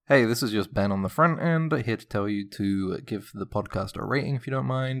Hey, this is just Ben on the front end, here to tell you to give the podcast a rating if you don't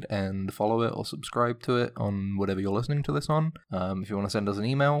mind, and follow it or subscribe to it on whatever you're listening to this on. If you want to send us an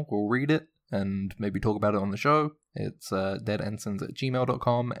email, we'll read it and maybe talk about it on the show. It's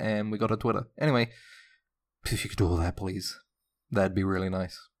deadensigns@gmail.com, and we got a Twitter. Anyway, if you could do all that, please. That'd be really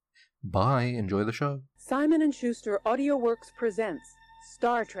nice. Bye, enjoy the show. Simon & Schuster AudioWorks presents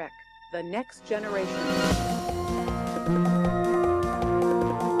Star Trek: The Next Generation.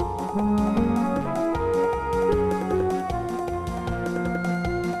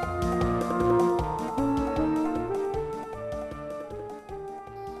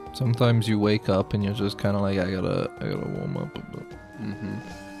 Sometimes you wake up and you're just kind of like, I gotta warm up a bit.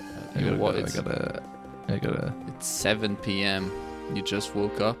 I gotta. It's 7 p.m. You just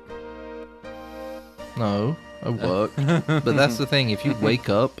woke up. No, I work. But that's the thing. If you wake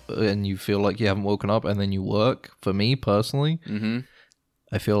up and you feel like you haven't woken up and then you work, for me personally,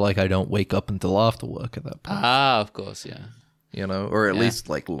 I feel like I don't wake up until after work at that point. Ah, of course, yeah. You know, or at least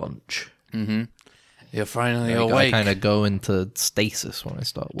like lunch. Mm-hmm. You're finally like, awake. I kind of go into stasis when I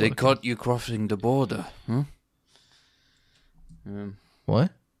start working. They caught you crossing the border, huh?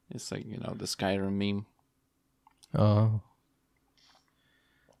 What? It's like, the Skyrim meme. Oh.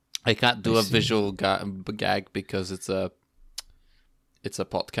 I can't do a visual gag because it's a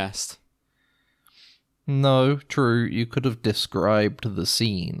podcast. No, true. You could have described the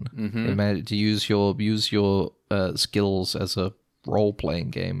scene. Imagine to use your skills as a role-playing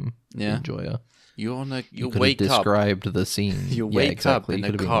game enjoyer. You could wake have up. Described the scene. You wake up in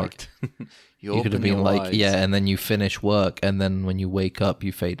a cart. You could have been like, and then you finish work, and then when you wake up,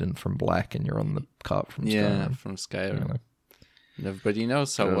 you fade in from black, and you're on the cart from Skyrim. Yeah, from Skyrim. And everybody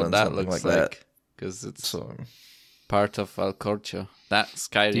knows what that looks like because it's part of our culture. That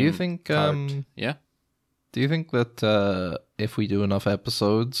Skyrim. Do you think? Yeah. Do you think that if we do enough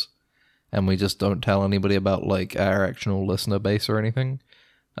episodes, and we just don't tell anybody about like our actual listener base or anything,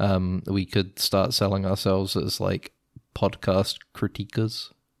 we could start selling ourselves as like podcast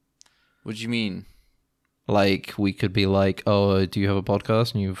critiquers? What do you mean? Like, we could be like, oh, do you have a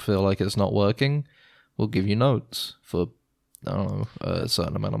podcast and you feel like it's not working? We'll give you notes for, I don't know, a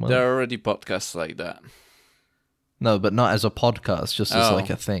certain amount of money. There are already podcasts like that. No, but not as a podcast, just as like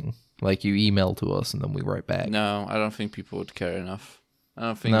a thing. Like, you email to us and then we write back. No, I don't think people would care enough. I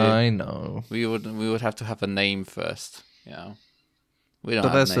don't think I know. We would have to have a name first, We don't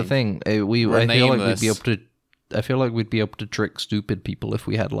But that's the thing. I feel like we'd be able to trick stupid people if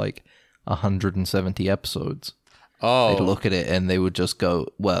we had like 170 episodes. Oh. They'd look at it and they would just go,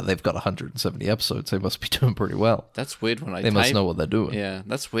 well, they've got 170 episodes. They must be doing pretty well. That's weird when I They must know what they're doing. Yeah,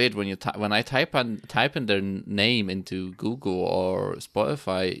 that's weird when when I type in their name into Google or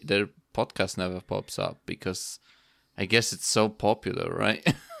Spotify, their podcast never pops up because I guess it's so popular, right?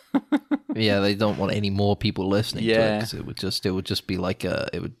 Yeah, they don't want any more people listening to it, 'cause it would just be like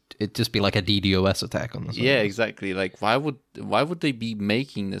it'd just be like a DDoS attack on the server. Yeah, exactly. Like, why would they be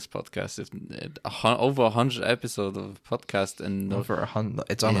making this podcast if over 100 episodes of a podcast and over 100?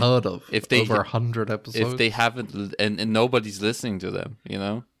 It's unheard of. If they over 100 episodes, if they haven't and nobody's listening to them,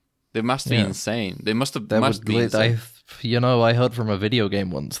 they must be insane. They must be insane. I heard from a video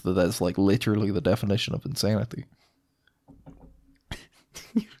game once that that's like literally the definition of insanity.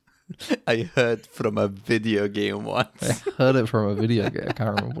 I heard from a video game once. I heard it from a video game. I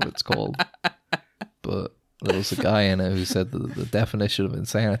can't remember what it's called. But there was a guy in it who said that the definition of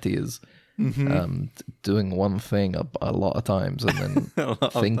insanity is doing one thing a lot of times and then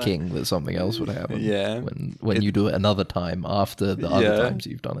thinking that something else would happen. Yeah. When you do it another time after the other times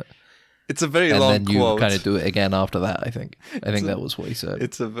you've done it. It's a very long quote. And then you kind of do it again after that, I think. I think that was what he said.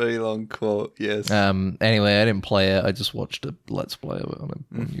 It's a very long quote, yes. Anyway, I didn't play it. I just watched a Let's Play of it on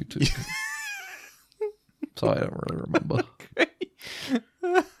YouTube. So I don't really remember.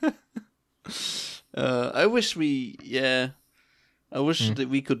 I wish that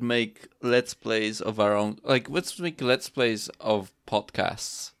we could make Let's Plays of our own. Like, let's make Let's Plays of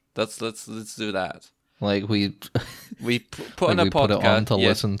podcasts. Let's do that. Like we put on a podcast. Put it on to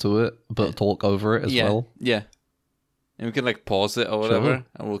listen to it, but talk over it as well. Yeah, and we can like pause it or whatever,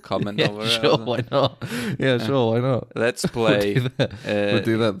 and we'll comment over it. Sure, why not? Yeah, sure, why not? Let's play. We'll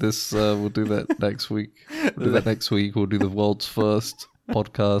do that. We'll do that next week. We'll do the world's first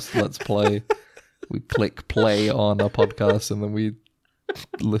podcast. Let's play. We click play on a podcast, and then we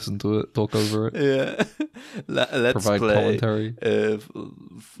listen to it, talk over it. Yeah. Let's provide play commentary.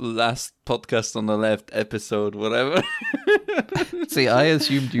 Last podcast on the left episode, whatever. See, I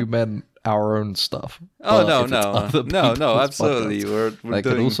assumed you meant our own stuff. Oh, no, absolutely. We're that doing,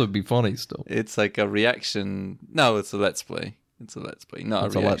 could also be funny still. It's like a reaction. No, it's a Let's Play. It's a let's play, not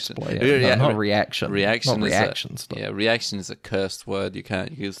It's a a let's reaction. play. No, not reaction. Reaction Not is reaction stuff. reaction is a cursed word. You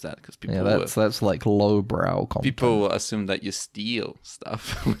can't use that because people. Yeah, that's like lowbrow content. People will assume that you steal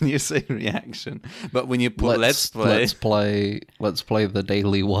stuff when you say reaction, but when you put let's play the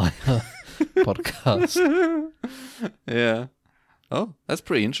Daily Wire podcast. Yeah. Oh, that's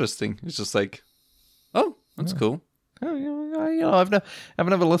pretty interesting. It's just like, oh, that's cool. I've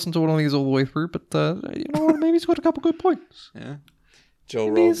never listened to one of these all the way through, but you know what? Maybe he's got a couple good points. Yeah. Joe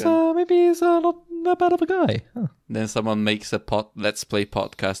Rogan. Maybe he's not that bad of a guy. Huh. Then someone makes a let's play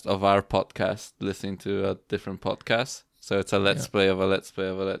podcast of our podcast, listening to a different podcast. So it's a let's play of a let's play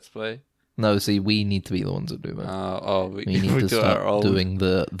of a let's play. No, see, we need to be the ones that do that. We need to start doing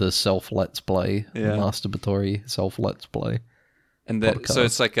the self let's play, masturbatory self let's play. And then, so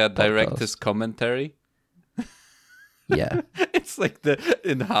it's like a director's commentary. Yeah. It's like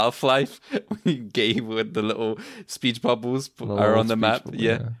in Half-Life when Gabe with the little speech bubbles are on the map.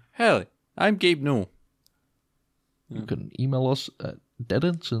 Yeah. Hell, I'm Gabe No. You can email us at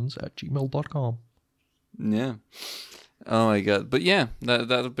deadinsons@gmail.com. Yeah. Oh my god. But yeah, that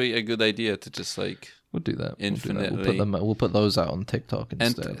would be a good idea to just like we'll do that. Infinitely. We'll put those out on TikTok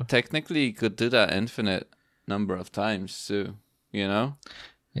instead. And technically you could do that infinite number of times too, you know?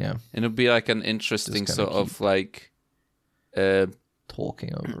 Yeah. And it'd be like an interesting sort of like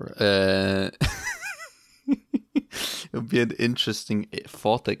talking over it. It would be an interesting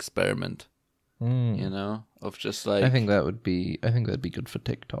thought experiment, you know, of just like. I think that'd be good for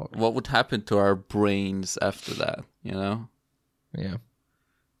TikTok. What would happen to our brains after that? You know. Yeah.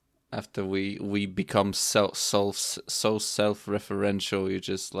 After we become so self-referential, you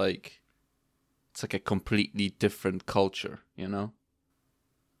just like. It's like a completely different culture, you know.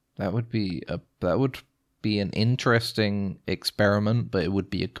 That would be an interesting experiment, but it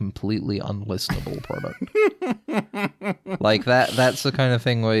would be a completely unlistenable product. Like that's the kind of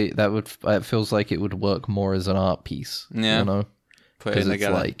thing where it feels like it would work more as an art piece. Yeah, you know, because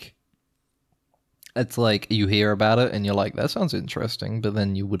it's like you hear about it and you're like, that sounds interesting, but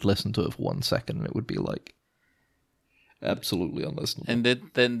then you would listen to it for 1 second and it would be like absolutely unlistenable. And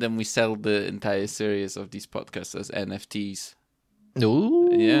then we sell the entire series of these podcasts as NFTs. Ooh,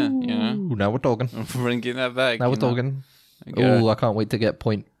 yeah, you know. Now we're talking. Bringing that back. Now we're talking. Oh, I can't wait to get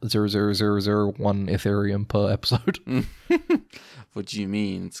 0.00001 Ethereum per episode. What do you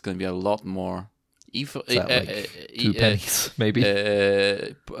mean? It's going to be a lot more. 2 pennies, maybe.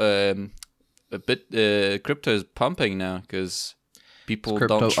 Crypto is pumping now because people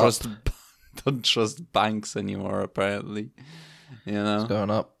don't trust banks anymore. Apparently, you know, it's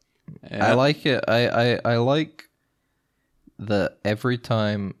going up. Yeah. I like it. I like that every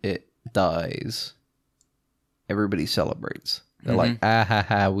time it dies, everybody celebrates. They're like, ah ha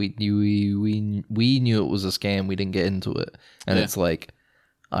ha, we knew it was a scam, we didn't get into it. And it's like,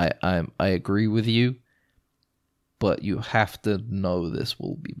 I agree with you, but you have to know this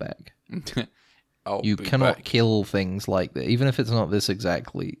will be back. You cannot kill things like that. Even if it's not this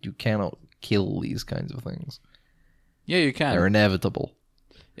exactly, you cannot kill these kinds of things. Yeah, you can. They're inevitable.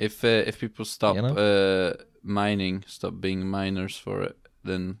 If people stop mining, stop being miners for it,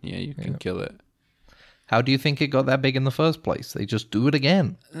 then you can kill it. How do you think it got that big in the first place? They just do it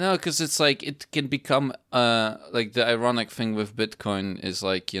again. No, because it's like it can become like the ironic thing with Bitcoin is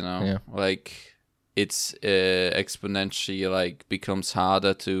like, you know, like it's exponentially like becomes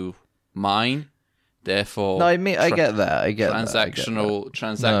harder to mine. Therefore, no, I mean I get that. Transactionally,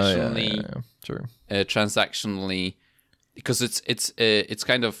 true. Transactionally, because it's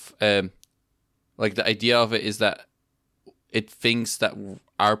kind of like the idea of it is that it thinks that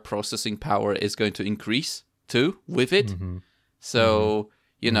our processing power is going to increase too with it. Mm-hmm. So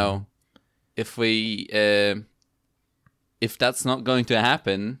you know, if that's not going to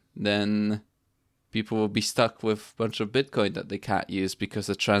happen, then people will be stuck with a bunch of Bitcoin that they can't use because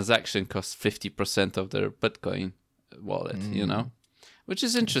the transaction costs 50% of their Bitcoin wallet. You know, which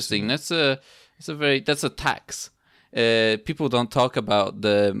is interesting. That's a tax. People don't talk about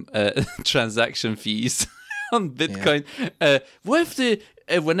the transaction fees on Bitcoin. What if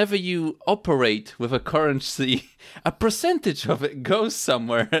whenever you operate with a currency, a percentage of it goes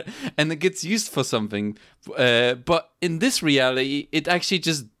somewhere and it gets used for something, but in this reality, it actually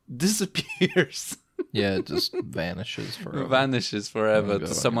just disappears. Yeah, it just vanishes forever.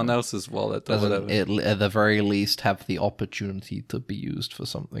 To someone else's wallet or whatever. It, at the very least, have the opportunity to be used for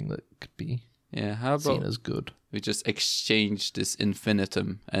something that could be how about seen as good. We just exchange this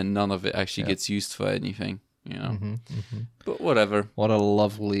infinitum and none of it actually gets used for anything. You know, but whatever. What a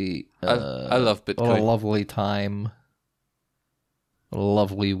lovely! I love Bitcoin. What a lovely time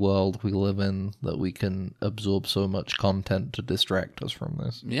lovely world we live in that we can absorb so much content to distract us from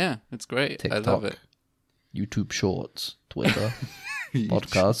this. Yeah, it's great. TikTok, I love it. YouTube Shorts, Twitter,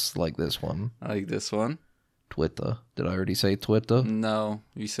 podcasts like this one. I like this one. Twitter. Did I already say Twitter? No,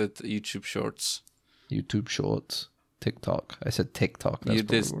 you said YouTube Shorts. YouTube Shorts. TikTok. I said TikTok. That's You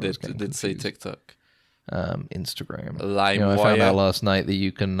did say TikTok. Instagram. LimeWire. I found out last night that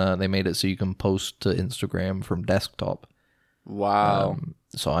you can. They made it so you can post to Instagram from desktop. Wow.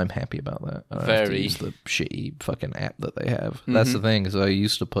 So I'm happy about that. I don't have to Very. use the shitty fucking app that they have. That's the thing, is I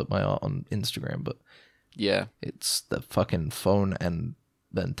used to put my art on Instagram, but Yeah. it's the fucking phone and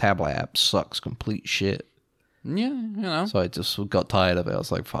then tablet app sucks complete shit. Yeah, you know. So I just got tired of it. I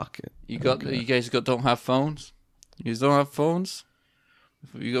was like, fuck it. You guys don't have phones? You guys don't have phones?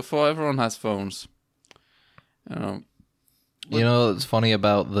 Everyone has phones. You know what's funny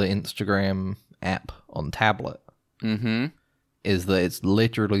about the Instagram app on tablet? Mm-hmm. Is that it's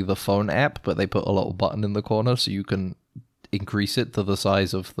literally the phone app, but they put a little button in the corner so you can increase it to the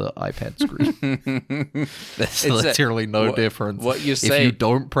size of the iPad screen. There's literally no difference. What you If say? you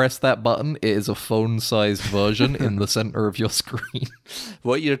don't press that button, it is a phone-sized version in the center of your screen.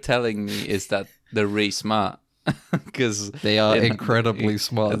 What you're telling me is that they're really smart. Because They are incredibly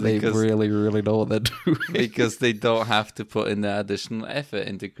smart. They really, really know what they're doing. because they don't have to put in the additional effort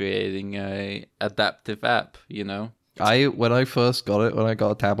into creating a adaptive app, you know? When I first got it, when I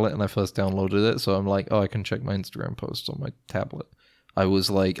got a tablet and I first downloaded it, so I'm like, oh, I can check my Instagram posts on my tablet. I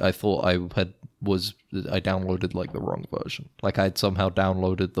was like, I thought I downloaded like the wrong version. Like I'd somehow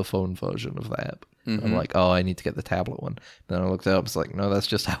downloaded the phone version of the app. Mm-hmm. I'm like, oh, I need to get the tablet one. Then I looked it up. It's like, no, that's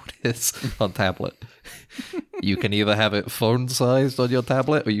just how it is on tablet. You can either have it phone sized on your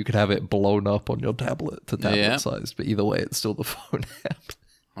tablet, or you can have it blown up on your tablet to tablet sized. But either way, it's still the phone app.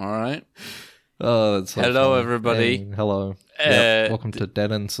 All right. Oh, that's so Hello, funny. everybody. Hey, hello. Welcome to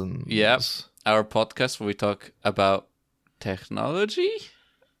Dead Ensigns. Yep. Our podcast where we talk about technology.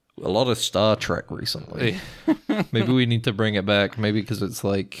 A lot of Star Trek recently. Maybe we need to bring it back. Maybe because it's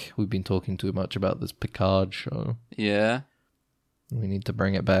like we've been talking too much about this Picard show. Yeah. We need to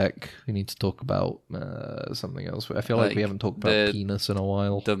bring it back. We need to talk about something else. I feel like we haven't talked about penis in a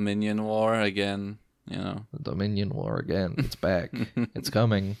while. Dominion War again, you know. The Dominion War again. It's back. It's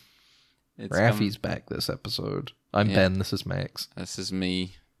coming. Raffi's back this episode. I'm Ben. This is Max. This is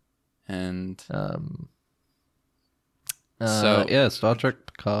me. And Star Trek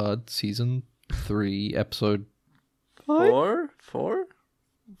Picard season 3 episode 5? 4?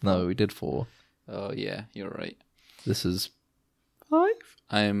 No, we did 4. Oh yeah, you're right. This is 5.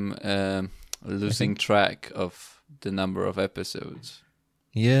 I'm losing track of the number of episodes.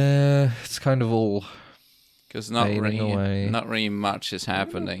 Yeah, it's kind of all because not away. Not really much is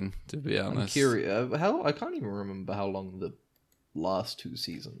happening, to be honest. I'm curious. I can't even remember how long the last 2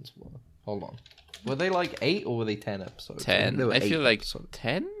 seasons were. Hold on. Were they like 8 or were they 10 episodes? 10. I feel like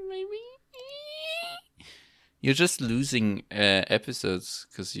 10, maybe? You're just losing episodes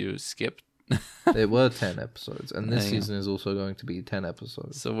because you skipped. There were 10 episodes, and this season is also going to be 10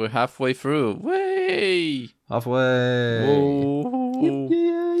 episodes. So we're halfway through. Way! Halfway! Whoa!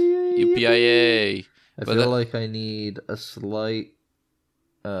 Yippee-yay! I feel like I need a slight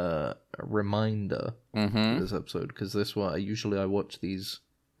reminder for this episode, because this one, usually I watch these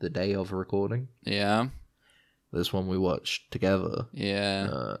the day of recording. Yeah. This one we watched together.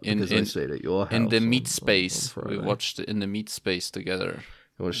 Yeah. Because I stayed at your house. In the meat space. On we watched it in the meat space together.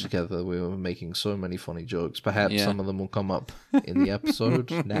 We watched together. We were making so many funny jokes. Perhaps some of them will come up in the episode,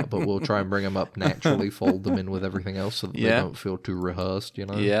 but we'll try and bring them up naturally, fold them in with everything else so that they don't feel too rehearsed, you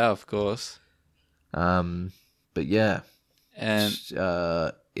know? Yeah, of course. But yeah. And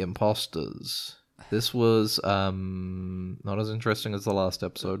Imposters. This was not as interesting as the last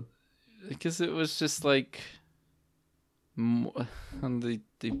episode. Because it was just like... And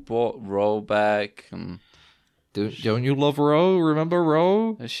they brought Ro back and... Don't you love Ro? Remember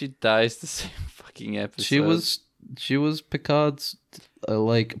Ro? She dies the same fucking episode. She was Picard's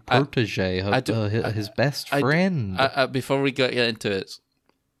protege, his best friend. Before we get into it,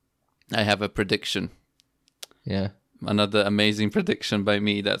 I have a prediction. Yeah, another amazing prediction by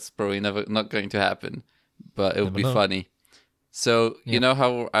me. That's probably not going to happen, but it would be funny. So you know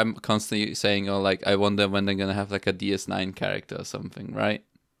how I'm constantly saying, "Oh, like I wonder when they're gonna have like a DS9 character or something," right?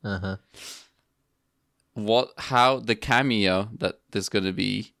 How the cameo that there's going to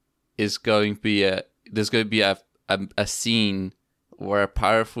be is going to be there's going to be a scene where a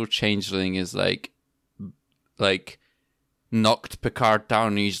powerful changeling is like knocked Picard down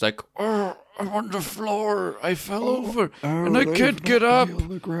and he's like, oh, I'm on the floor, I fell over and I can't get up on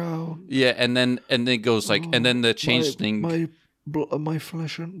the ground. Yeah, and then it goes like, and then the changeling my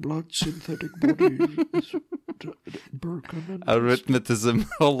flesh and blood synthetic body is broken. Arithmetism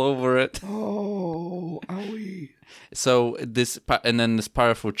all over it. Oh, owie. So then this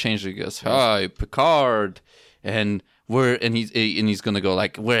powerful changeling goes, "Hi, Picard," and he's gonna go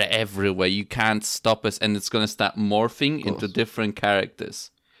like, "We're everywhere. You can't stop us," and it's gonna start morphing into different characters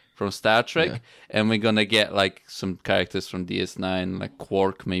from Star Trek, and we're gonna get like some characters from DS9, like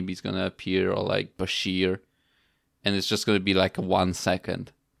Quark maybe is gonna appear, or like Bashir, and it's just gonna be like a 1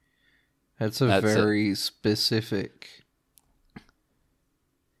 second. That's very specific.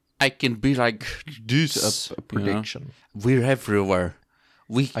 I can be like this. A prediction. We're everywhere.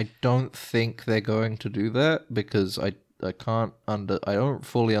 I don't think they're going to do that because I don't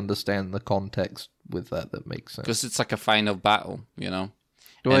fully understand the context with that makes sense. Because it's like a final battle, Well,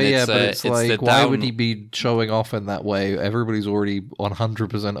 but it's like, why would he be showing off in that way? Everybody's already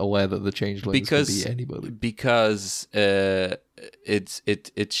 100% aware that the changelings could be anybody. Because it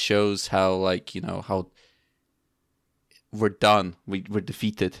shows how how we're done, we're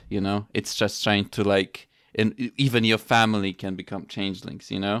defeated. It's just trying to and even your family can become changelings.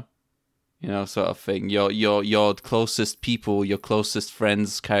 Sort of thing. Your closest people, your closest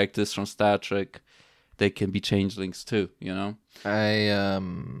friends, characters from Star Trek, they can be changelings too. No,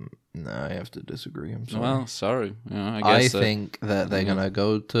 I have to disagree. I'm sorry. Well, sorry. I think that they're gonna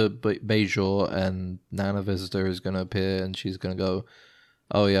go to Bajor, and Nana Visitor is gonna appear, and she's gonna go,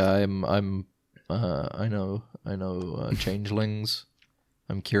 "Oh yeah, I know, changelings.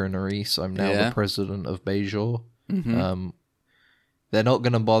 I'm Kira Nerys. I'm now the president of Bajor." Mm-hmm. They're not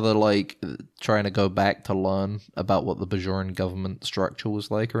gonna bother trying to go back to learn about what the Bajoran government structure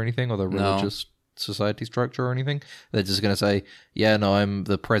was like or anything, or the religious society structure or anything. They're just gonna say, "Yeah, no, I'm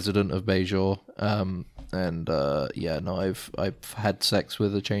the president of Bajor, I've had sex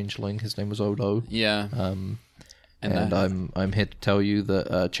with a changeling. His name was Odo. Yeah, I'm here to tell you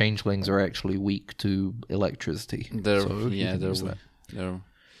that changelings are actually weak to electricity.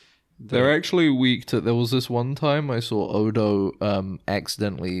 They're actually weak to. There was this one time I saw Odo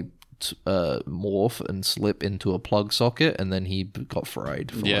accidentally morph and slip into a plug socket, and then he got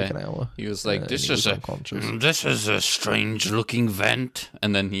fried for an hour. He was like, this is a strange looking vent,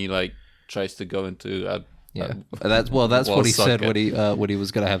 and then he tries to go into a that's what he said when he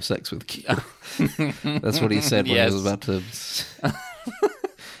was gonna have sex with Kira. That's what he said when he was about to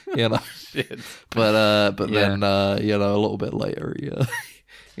Shit. But then a little bit later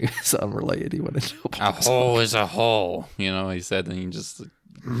it's unrelated, he went into a hole is a hole, he said, and he just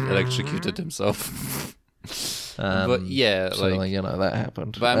electrocuted himself. But that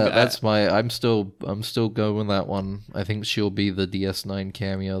happened. But I'm still going with that one. I think she'll be the DS9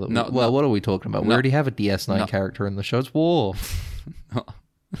 cameo. What are we talking about? We already have a DS9 character in the show. It's Worf.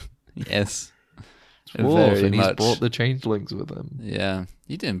 Yes, it's Worf, and he's brought the changelings with him. Yeah,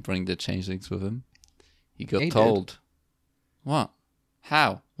 he didn't bring the changelings with him. He got told. Did. What?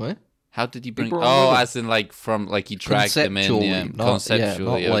 How? What? How did he bring? As in he dragged them in. Yeah,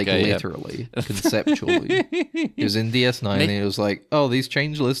 conceptually, not literally. Conceptually, he was in DS9, and he was like, "Oh, these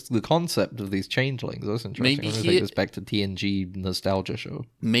changelings. The concept of these changelings. That's interesting." Maybe I'm gonna take this back to TNG nostalgia show.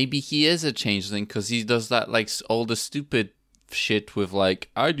 Maybe he is a changeling because he does that all the stupid shit with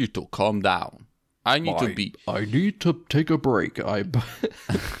I need to calm down. I need to take a break.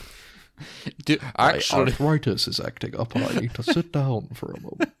 Arthritis is acting up, and I need to sit down for a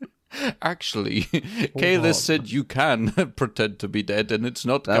moment. Actually, Kayla said you can pretend to be dead, and it's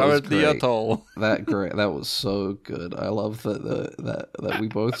not currently at all. That was so good. I love that we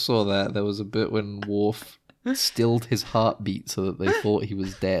both saw that. There was a bit when Worf stilled his heartbeat so that they thought he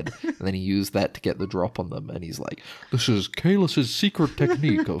was dead, and then he used that to get the drop on them, and he's like, "This is Kalis' secret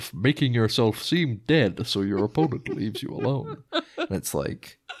technique of making yourself seem dead so your opponent leaves you alone." And it's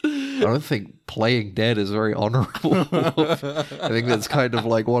like, I don't think playing dead is very honorable. I think that's kind of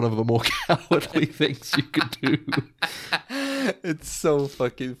one of the more cowardly things you could do. It's so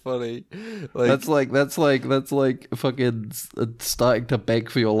fucking funny. That's like fucking starting to beg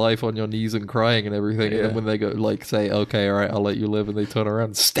for your life on your knees and crying and everything, and then when they go say, "Okay, all right, I'll let you live," and they turn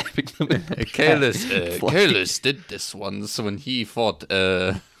around stabbing them in the back. Kalis did this once when he fought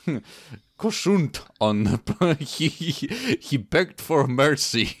Koshunt on he begged for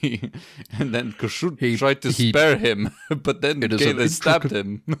mercy, and then Koshunt tried to spare him, but then Kalis stabbed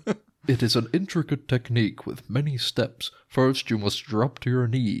him. It is an intricate technique with many steps. First you must drop to your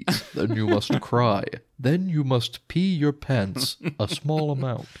knees, then you must cry, then you must pee your pants a small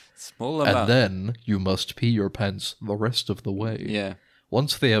amount. And then you must pee your pants the rest of the way. Yeah.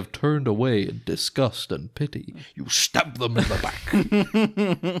 Once they have turned away in disgust and pity, you stab them in the back.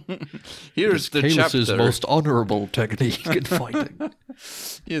 Here's the Kalus's chapter. most honourable technique in fighting.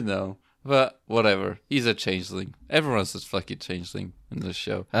 But whatever. He's a changeling. Everyone's a fucking changeling in this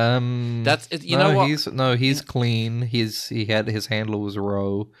show. That's it. You know what? He's clean. He had his handler was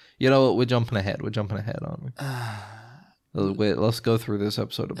Ro. You know what? We're jumping ahead, aren't we? Wait, let's go through this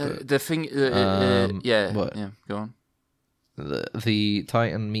episode a bit. The thing, what? yeah, go on. The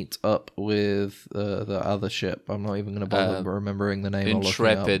Titan meets up with the other ship. I'm not even going to bother remembering the name.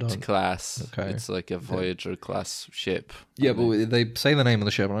 Intrepid class. Okay. It's like a Voyager class ship. Yeah, but they say the name of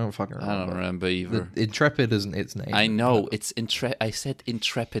the ship, and I don't fucking remember. I don't remember either. Intrepid isn't its name. I know, it's I said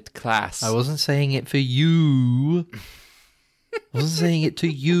Intrepid class. I wasn't saying it for you. I wasn't saying it to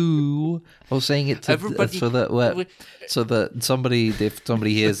you. I was saying it to Everybody, so that if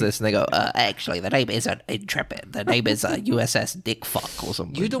somebody hears this and they go, actually, the name isn't Intrepid. The name is USS Dickfuck or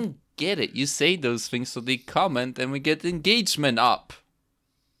something. You don't get it. You say those things so they comment and we get engagement up.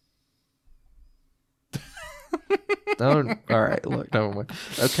 All right, look, never mind.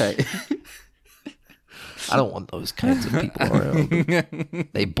 Okay. I don't want those kinds of people around.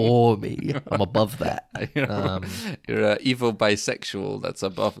 They bore me. I'm above that. You're an evil bisexual that's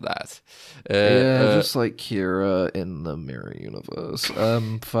above that. Just like Kira in the Mirror Universe.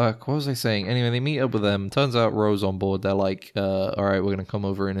 Fuck, what was I saying? Anyway, they meet up with them. Turns out Rose on board. They're like, all right, we're going to come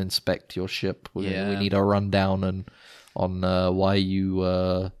over and inspect your ship. We need a rundown on why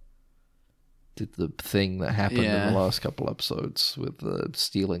you did the thing that happened in the last couple episodes with the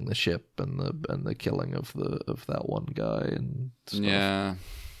stealing the ship and the killing of that one guy and stuff. Yeah.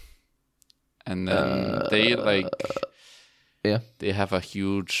 And then they have a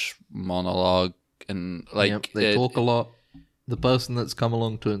huge monologue and they talk a lot. The person that's come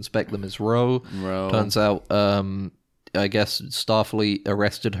along to inspect them is Ro. Turns out I guess Starfleet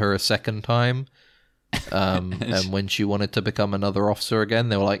arrested her a second time. And when she wanted to become another officer again,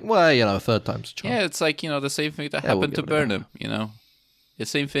 they were like, well, third time's a charm. Yeah, it's like, the same thing that happened to Burnham, The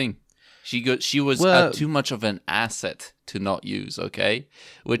same thing. She was too much of an asset to not use, okay?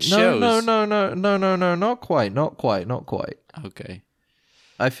 Which shows... No, not quite. Okay.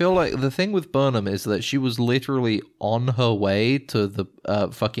 I feel like the thing with Burnham is that she was literally on her way to the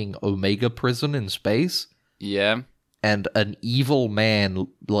fucking Omega prison in space. Yeah. And an evil man,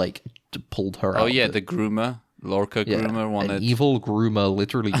 pulled her out. Oh, yeah, the groomer. Lorca groomer wanted... An evil groomer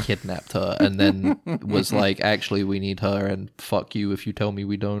literally kidnapped her and then was like, actually, we need her and fuck you if you tell me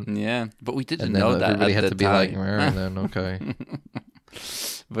we don't. Yeah, but we didn't know that everybody had to be time. like, and then, okay.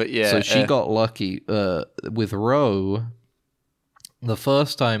 But yeah... So she got lucky. With Ro, the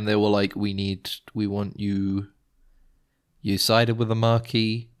first time they were like, we want you... You sided with the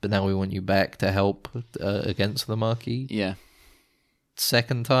Marquis, but now we want you back to help against the Marquis. Yeah.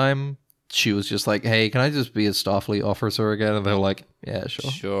 Second time, she was just like, hey, can I just be a Starfleet officer again? And they're like, yeah, sure.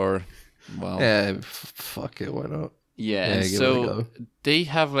 Sure. Well. Yeah, fuck it, why not? Yeah, and so they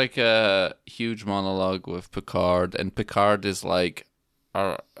have a huge monologue with Picard, and Picard is in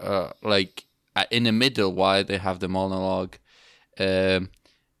the middle while they have the monologue.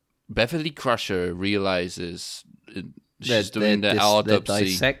 Beverly Crusher realizes... She's doing the autopsy. They're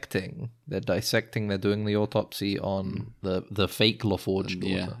dissecting. They're doing the autopsy on the fake LaForge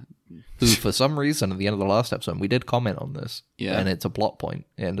daughter, who for some reason at the end of the last episode we did comment on this. Yeah, and it's a plot point.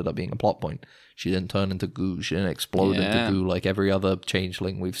 It ended up being a plot point. She didn't turn into goo. She didn't explode into goo like every other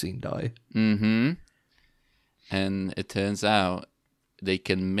changeling we've seen die. Mm-hmm. And it turns out they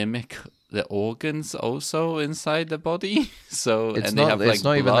can mimic the organs also inside the body. So it's and not. they have it's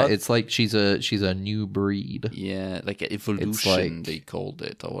not even that. It's like she's a new breed. Yeah, like an evolution. They called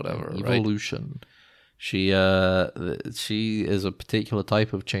it or whatever. Evolution. Right? She is a particular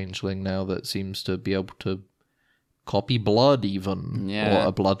type of changeling now that seems to be able to copy blood even, or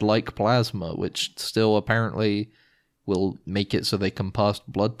a blood-like plasma, which still apparently will make it so they can pass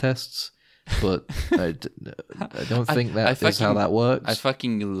blood tests. But I don't think that is how that works. I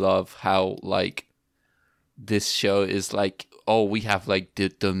fucking love how this show is we have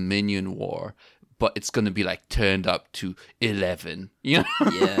the Dominion War, but it's gonna be turned up to 11. You know?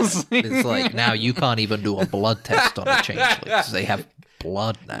 Yes, it's like now you can't even do a blood test on a changeling because they have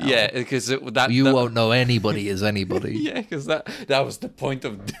blood now. Yeah, because you won't know anybody is anybody. Yeah, because that was the point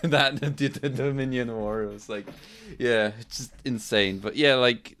of that the Dominion War. It was it's just insane. But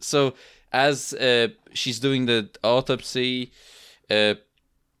yeah, so. As she's doing the autopsy,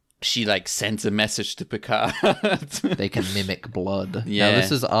 she sends a message to Picard. They can mimic blood. Yeah. Now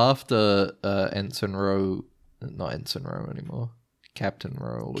this is after Ensign Ro, not Ensign Ro anymore. Captain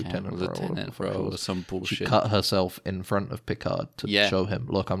Rowe, Lieutenant Rowe, Lieutenant Rowe, or some She bullshit. cut herself in front of Picard to show him,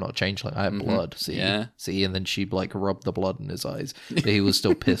 look, I'm not a changeling, I have blood, see? And then she, like, rubbed the blood in his eyes. But he was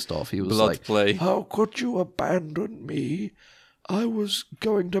still pissed off. He was Blood like, play. how could you abandon me? I was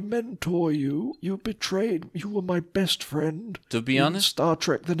going to mentor you. You betrayed. You were my best friend. To be in honest, Star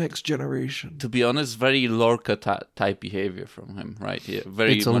Trek: The Next Generation. To be honest, very Lorca type behavior from him, right here.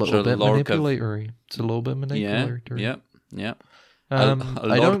 Very It's a much little bit Lorca. manipulatory. It's a little bit manipulatory. Yeah. I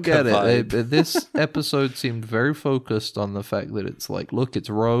don't get it. Vibe. This episode seemed very focused on the fact that it's like, look, it's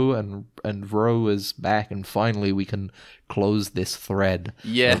Ro, and Ro is back, and finally we can close this thread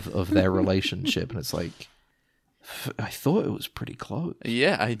of their relationship. And it's like, I thought it was pretty close.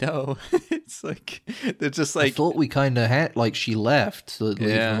 Yeah, I know. It's like, they're just like... I thought we kind of had, like, she left to leave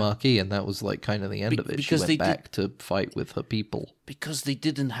the Marquis, and that was, like, kind of the end of it. Because she went back to fight with her people. Because they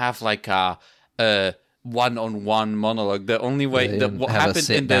didn't have, like, a one-on-one monologue. The only way... what happened a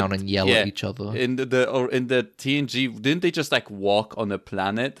sit down and yell at each other. In the TNG, didn't they just, like, walk on a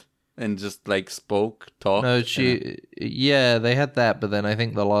planet? And just, like, talk? No, they had that, but then I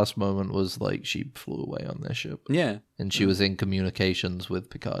think the last moment was, like, she flew away on their ship. Yeah. And she was in communications with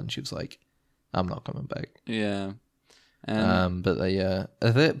Picard, and she was like, I'm not coming back. Yeah. But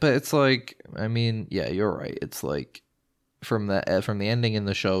it's like, I mean, yeah, you're right. It's like, from the ending in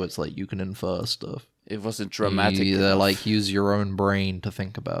the show, it's like, you can infer stuff. It wasn't dramatic Either, like, use your own brain to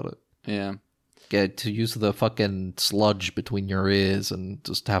think about it. Yeah. Get to use the fucking sludge between your ears and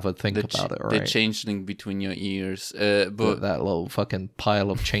just have a think about it, right? The changeling between your ears. But that little fucking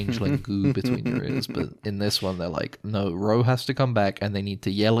pile of changeling goo between your ears. But in this one, they're like, no, Ro has to come back, and they need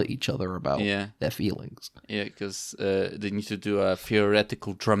to yell at each other about their feelings. Yeah, because they need to do a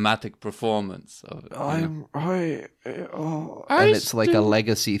theoretical, dramatic performance. And it's like a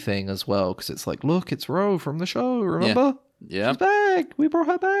legacy thing as well, because it's like, look, it's Ro from the show, remember? Yeah. She's back. We brought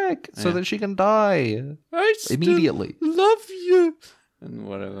her back so that she can die immediately. Love you. And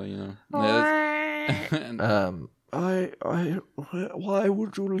whatever, Why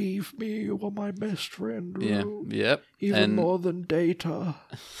would you leave me? You were my best friend. Ro. Yep. Even more than Data.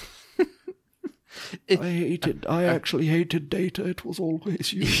 I actually hated Data. It was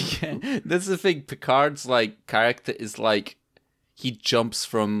always you. Yeah. That's the thing. Picard's, like, character is, like, he jumps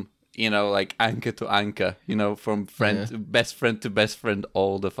from, like, anchor to anchor, from best friend to best friend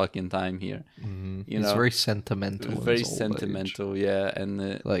all the fucking time here. Mm-hmm. It's very sentimental. Very sentimental, yeah.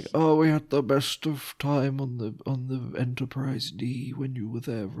 And like, oh, we had the best of time on the Enterprise D when you were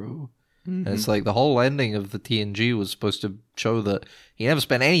there, Ro. Mm-hmm. And it's like the whole ending of the TNG was supposed to show that he never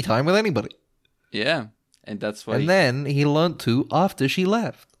spent any time with anybody. Yeah, and that's why. And then he learned to after she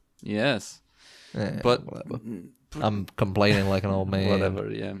left. Yes, but whatever. I'm complaining like an old man.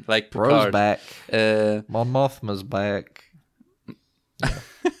 Whatever, yeah. Like Picard. Ro's back. Mon Mothma's back. Yeah.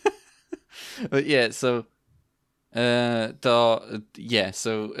 But yeah, so they,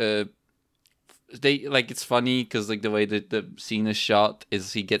 like, it's funny because, like, the way that the scene is shot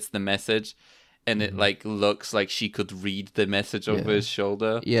is he gets the message and it, like, looks like she could read the message over his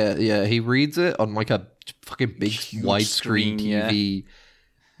shoulder. Yeah, he reads it on, like, a fucking big widescreen TV.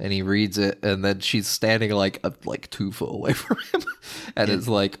 And he reads it, and then she's standing like 2 foot away from him, and it's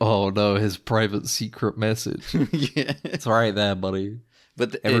like, oh no, his private secret message. Yeah, it's right there, buddy.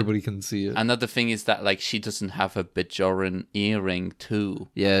 But everybody can see it. Another thing is that, like, she doesn't have a Bajoran earring too.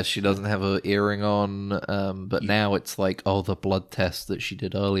 Yeah, she doesn't have an earring on. But now it's like, oh, the blood test that she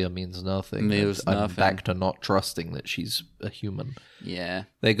did earlier means nothing. I'm back to not trusting that she's a human. Yeah,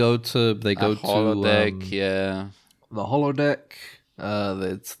 they go to holodeck. The holodeck.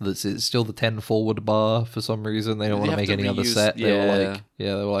 It's still the 10 forward bar for some reason. They don't want to make any other set. They were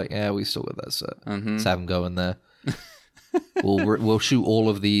like, we still got that set. Mm-hmm. Let's have them go in there. We'll shoot all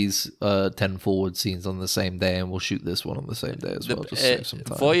of these 10 forward scenes on the same day, and we'll shoot this one on the same day as well. Just save some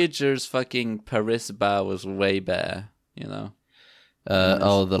time. Voyager's fucking Paris bar was way better,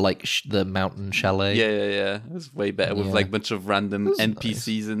 the mountain chalet. Yeah. It was way better with, like, a bunch of random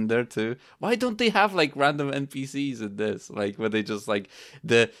NPCs in there too. Why don't they have, like, random NPCs in this? Like, where they just, like,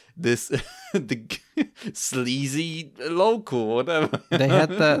 the sleazy local, whatever. They had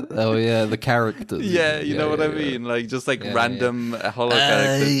that. Oh yeah, the characters. Yeah, you know what I mean. Like, just like random holo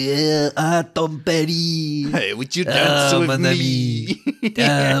characters. Yeah, Tom Petty. Hey, would you dance with me?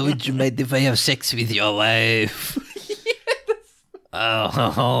 Would you mind if I have sex with your wife?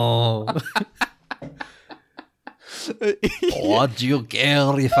 Oh. Would you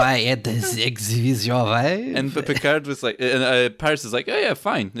care if I had sex with your wife? And Picard was like, Paris is like, oh yeah,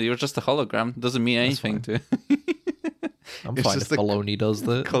 fine. You're just a hologram. Doesn't mean anything to. I'm It's fine just if baloney does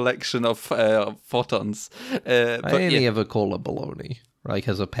that. collection of photons. I But only ever call her baloney, like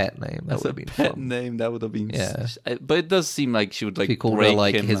as a pet name. That as would a have been pet fun. name, that would have been. Yeah. But it does seem like she would like If he called break her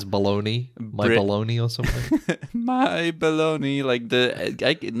like him. his baloney, my Bri- baloney or something. My baloney, like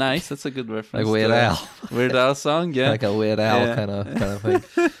nice. That's a good reference. Like Weird to Al. Weird Al song, yeah. Like a Weird Al Yeah. kind of thing.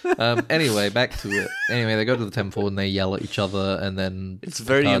 Anyway, back to it. Anyway, they go to the temple and they yell at each other, and then It's a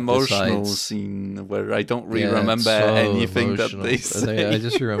very Picard emotional decides- scene where I don't really Yeah, it's remember so anything emotional. that they say. I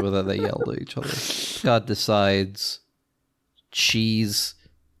just remember that they yelled at each other. Picard decides she's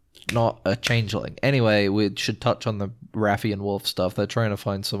not a changeling. Anyway, we should touch on the Raffi and Worf stuff. They're trying to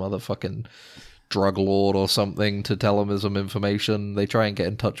find some other fucking drug lord or something to tell them some information. They try and get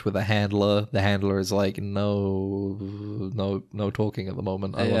in touch with the handler. The handler is like, no talking at the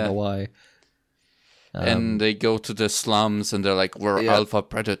moment. I wonder why. And they go to the slums and they're like, we're alpha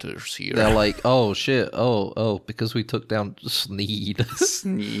predators here. They're like, oh shit, oh, because we took down Sneed.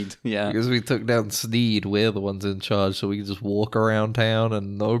 Sneed, yeah. Because we took down Sneed, we're the ones in charge, so we can just walk around town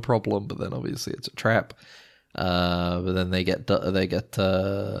and no problem. But then obviously it's a trap. But then they get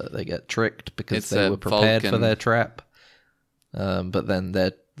tricked because they were prepared for their trap. But then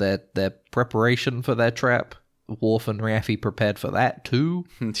their preparation for their trap, Worf and Raffi prepared for that too.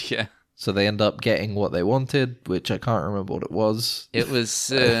 Yeah. So they end up getting what they wanted, which I can't remember what it was. It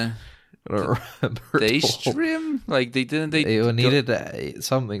was I don't remember at all. Daystrom? Like they didn't. They needed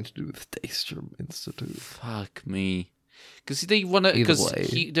something to do with Daystrom Institute. Fuck me. Because they wanted. Because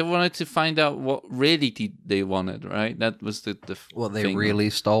they wanted to find out what really they wanted, right? That was the what they thing.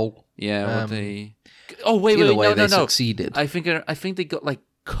 really stole. Yeah. What they. Oh wait, no. Succeeded. I think they got like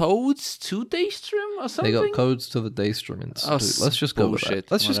codes to Daystrom or something. They got codes to the Daystrom Institute. Oh, Let's just go with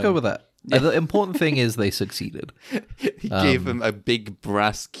that. Let's just go with that. Yeah. The important thing is they succeeded. He gave him a big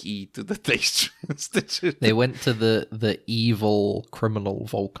brass key to the Daystrom Institute. They went to the evil criminal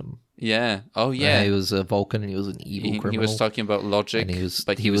Vulcan. Yeah. Oh yeah. He was a Vulcan and he was an evil criminal. He was talking about logic, and he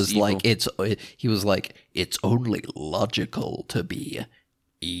was like it's only logical to be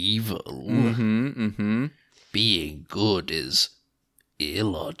evil. Mm-hmm. Being good is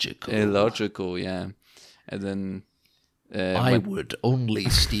illogical. Illogical, yeah. And then I would only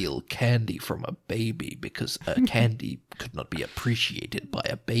steal candy from a baby because candy could not be appreciated by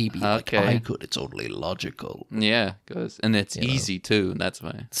a baby like I could. It's only logical. Yeah, and it's easy too. That's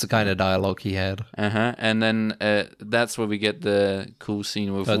why. It's the kind of dialogue he had. And then that's where we get the cool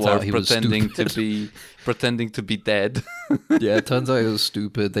scene with Turns Worf out he was pretending to be dead. Yeah, it turns out it was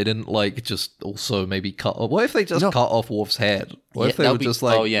stupid. They didn't just also maybe cut off. What if they just cut off Worf's head? What if they were just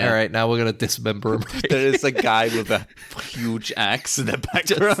like, all right, now we're gonna dismember him? There is a guy with a huge axe in the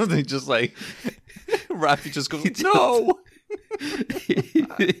background, and just like Raffi just goes, no.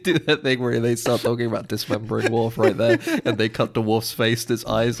 They do that thing where they start talking about dismembering Worf right there, and they cut to Worf's face, his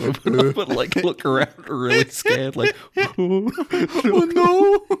eyes open up, and look around, really scared, oh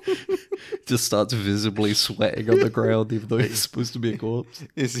no! Just starts visibly sweating on the ground, even though he's supposed to be a corpse.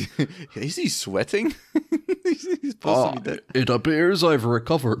 Is he sweating? He's supposed to be dead. It appears I've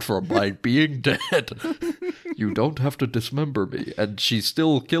recovered from my being dead. You don't have to dismember me, and she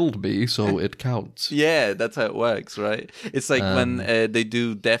still killed me, so it counts. Yeah, that's how it works, right? It's like when they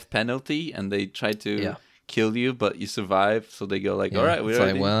do death penalty and they try to kill you, but you survive, so they go all right, we're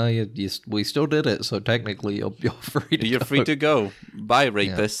ready. Well, we still did it, so technically you're free to go. Free to go. Bye,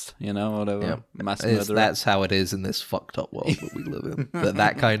 rapist, whatever. Mass murderer. That's how it is in this fucked up world that we live in.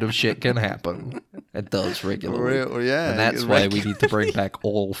 that kind of shit can happen. It does regularly. Yeah, and that's why we need to bring back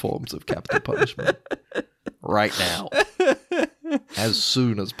all forms of capital punishment. Right now. As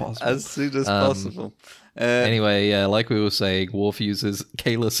soon as possible. As soon as possible. Anyway, like we were saying, Worf uses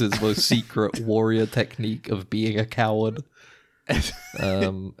Kalus's most secret warrior technique of being a coward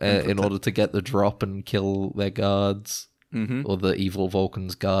in order to get the drop and kill their guards, or the evil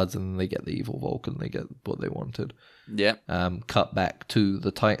Vulcan's guards, and then they get the evil Vulcan. They get what they wanted. Yeah. Cut back to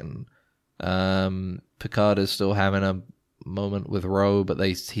the Titan. Picard is still having a moment with Ro, but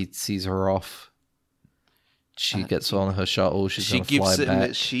he sees her off. She gets on her shuttle. She's going to fly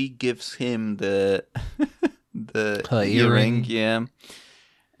back. She gives him the her earring, yeah,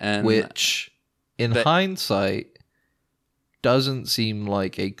 and which, in hindsight, doesn't seem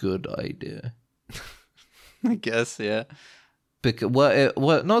like a good idea. I guess, yeah. Because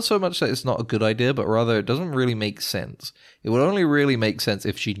not so much that it's not a good idea, but rather it doesn't really make sense. It would only really make sense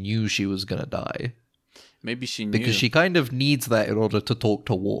if she knew she was going to die. Maybe she knew. Because she kind of needs that in order to talk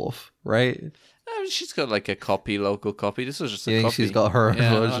to Worf, right? She's got a local copy. This was just a copy. She's got her own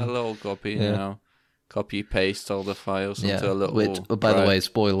version. A little copy, you know. copy paste all the files into a little. Which, by the way,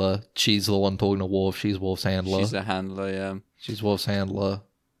 spoiler: she's the one talking to Worf. She's Worf's handler. She's a handler, yeah. She's Worf's handler.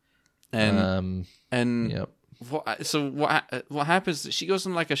 And yep. What happens? She goes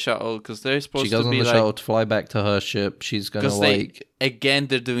on like a shuttle because they're supposed to be She goes on the like, shuttle to fly back to her ship. She's gonna again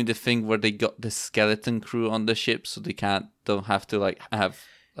they're doing the thing where they got the skeleton crew on the ship, so they don't have to like have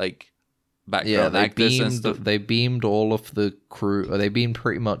like background actors and stuff. They beamed all of the crew. Or they beamed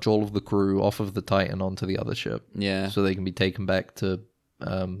pretty much all of the crew off of the Titan onto the other ship. Yeah, so they can be taken back to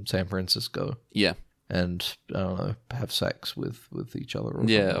San Francisco. Yeah. And I don't know, have sex with each other, or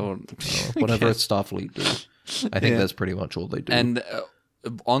or whatever Starfleet do. I think that's pretty much all they do. And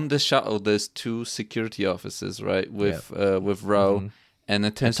on the shuttle, there's 2 security officers, right? With Ro, and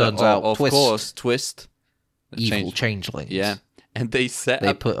it turns out, of course, Twist, evil changeling. Yeah, and they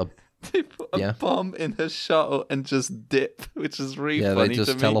put a bomb in her shuttle and just dip, which is really funny. Yeah, they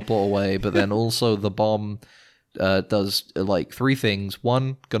just teleport away. But then also the bomb does like 3 things.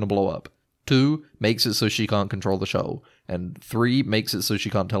 1, gonna blow up. 2, makes it so she can't control the shuttle. And 3, makes it so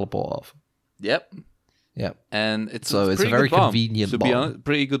she can't teleport off. Yep. And it's a very convenient bomb. To be honest,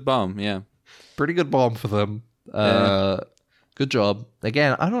 pretty good bomb, yeah. Pretty good bomb for them. Good job.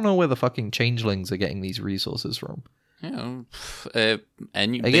 Again, I don't know where the fucking changelings are getting these resources from. I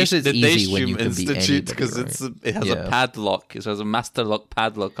guess it's easy when you can be anybody, because right? It has a padlock. It has a master lock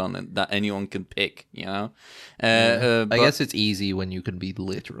padlock on it that anyone can pick. I guess it's easy when you can be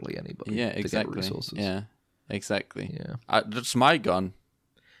literally anybody. Yeah, exactly. To get resources. Yeah, exactly. Yeah, that's my gun.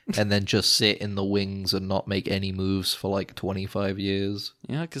 And then just sit in the wings and not make any moves for like 25 years.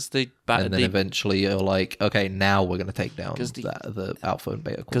 Yeah, because and then eventually you're like, okay, now we're going to take down the Alpha and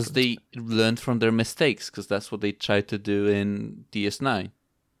Beta. Because they learned from their mistakes, because that's what they tried to do in DS9.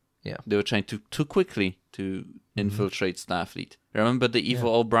 Yeah. They were trying too quickly to infiltrate Starfleet. Remember the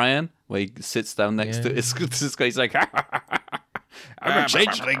evil O'Brien, where he sits down next to this guy, he's like, I'm a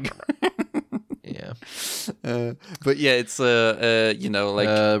changeling. Yeah. But yeah, it's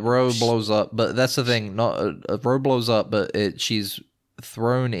Ro blows up, but that's the thing. Ro blows up, but she's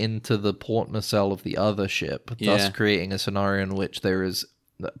thrown into the port nacelle of the other ship, thus creating a scenario in which there is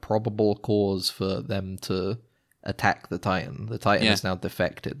probable cause for them to attack the Titan. The Titan is now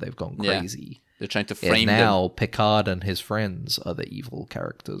defected. They've gone crazy. They're trying to frame them. Now Picard and his friends are the evil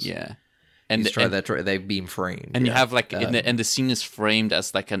characters. Yeah. And they've been framed. And you have like, and the scene is framed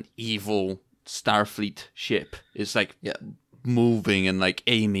as like an evil Starfleet ship. It's like moving and like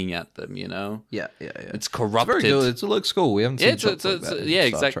aiming at them, Yeah. It's corrupted. It's very good. It looks cool. We haven't seen shots like that.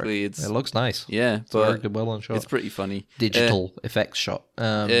 Exactly. It looks nice. Yeah, but very well on shot. It's pretty funny. Digital effects shot.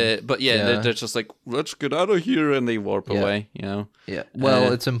 They're just like, let's get out of here, and they warp away. Yeah.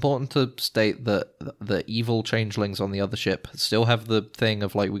 Well, it's important to state that the evil changelings on the other ship still have the thing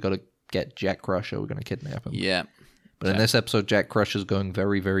of like, we got to get Jack Crusher. We're going to kidnap him. Yeah. But in this episode, Jack Crusher's going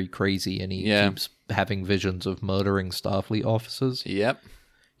very, very crazy, and he keeps having visions of murdering Starfleet officers. Yep.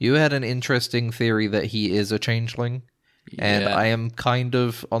 You had an interesting theory that he is a changeling, and I am kind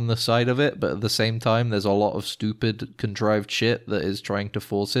of on the side of it, but at the same time, there's a lot of stupid, contrived shit that is trying to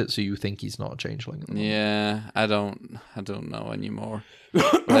force it, so you think he's not a changeling. Yeah, I don't know anymore.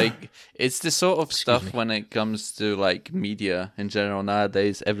 Like, it's the sort of stuff when it comes to like media in general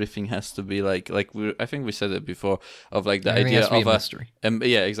nowadays. Everything has to be like I think we said it before, of like the idea of a mystery.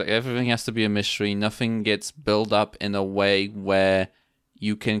 Yeah, exactly. Everything has to be a mystery. Nothing gets built up in a way where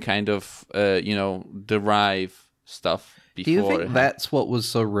you can kind of derive stuff before. Do you think that's what was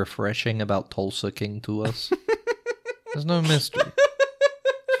so refreshing about Tulsa King to us? There's no mystery.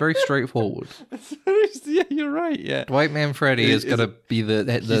 It's very straightforward. Yeah, you're right. Yeah, Dwight Manfredi is going to be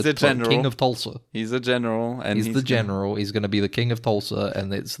the king of Tulsa. He's a general, and he's the general. He's going to be the king of Tulsa,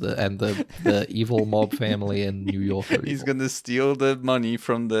 and it's the evil mob family in New York. He's going to steal the money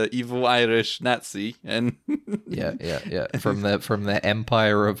from the evil Irish Nazi, and yeah, from the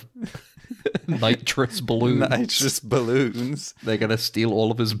empire of nitrous balloons. They're gonna steal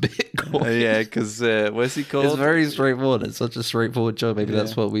all of his Bitcoin. Because what's he called? It's very straightforward. It's such a straightforward show. Maybe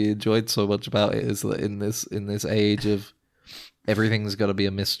that's what we enjoyed so much about it, is that in this age of everything's got to be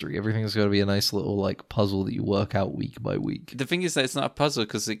a mystery. Everything's got to be a nice little like puzzle that you work out week by week. The thing is that it's not a puzzle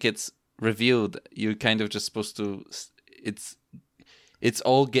because it gets revealed. You're kind of just supposed to. It's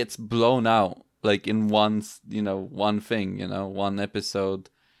all gets blown out like in one thing. One episode.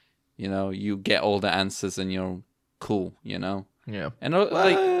 You get all the answers and you're cool, Yeah. And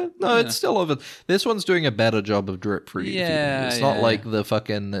it's still over. This one's doing a better job of drip free. It's not like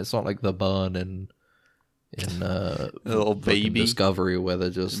the burn in Little Baby Discovery, where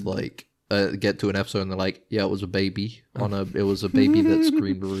they're just like get to an episode and they're like, yeah, it was a baby that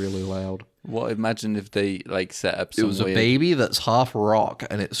screamed really loud. What? Imagine if they like set up some It was a baby that's half rock,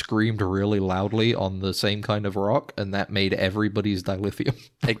 and it screamed really loudly on the same kind of rock, and that made everybody's dilithium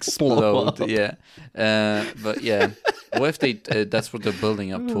explode. Yeah, but yeah, what if they? That's what they're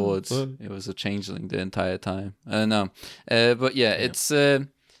building up towards. It was a changeling the entire time. No, but yeah, it's.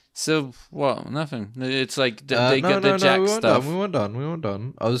 So, well, nothing. It's like they got the Jack stuff. We weren't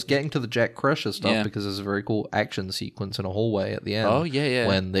done. I was getting to the Jack Crusher stuff because there's a very cool action sequence in a hallway at the end. Oh, yeah.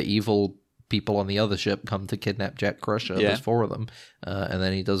 When the evil people on the other ship come to kidnap Jack Crusher. There's 4 of them. And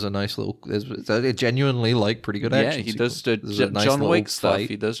then he does a nice little... It's genuinely, like, pretty good action sequence. Does the John Wick stuff.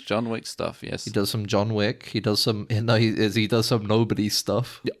 He does John Wick stuff, yes. He does some John Wick. He does some... No, he does some nobody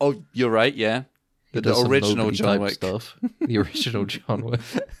stuff. Oh, you're right, yeah. The original John Wick stuff. The original John Wick.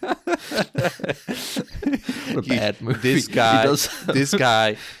 What a bad movie. This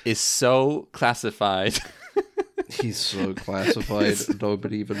guy is so classified. He's so classified.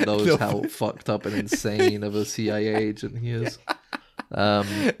 Nobody even knows how fucked up and insane of a CIA agent he is.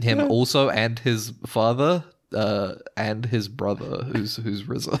 Him also, and his father, and his brother, who's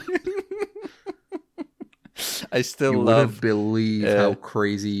resigned. I still you wouldn't believe how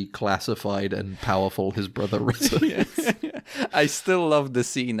crazy, classified, and powerful his brother is. I still love the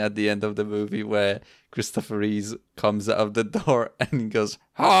scene at the end of the movie where Christopher Reeve comes out of the door and he goes,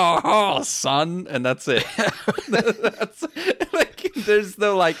 "Ha ha, son," and that's it. That's like there's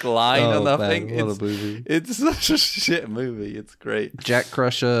no like line or nothing. Man, what a movie! It's such a shit movie. It's great. Jack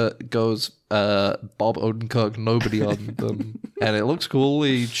Crusher goes Bob Odenkirk nobody on them, and it looks cool.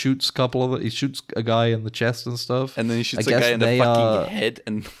 He shoots he shoots a guy in the chest and stuff, and then he shoots a guy in the fucking head.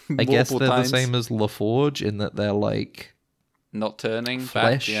 And I guess they're the same as LaForge in that they're like not turning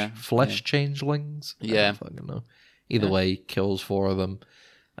flesh, back. Flesh changelings. Yeah, I don't fucking know. Either way, he kills 4 of them.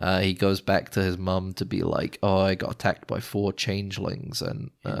 He goes back to his mum to be like, "Oh, I got attacked by 4 changelings,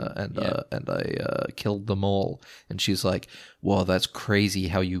 and I killed them all." And she's like, "Wow, that's crazy!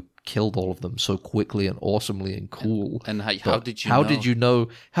 How you killed all of them so quickly and awesomely and cool." And how did you? How did you know?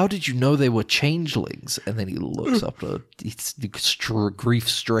 How did you know they were changelings? And then he looks up to he's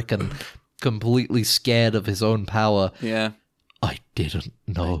grief-stricken, completely scared of his own power. Yeah. I didn't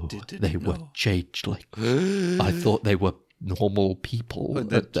know they were changelings. I thought they were normal people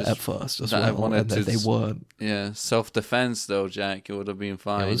at first as well, and they weren't. Yeah, self-defense though, Jack. It would have been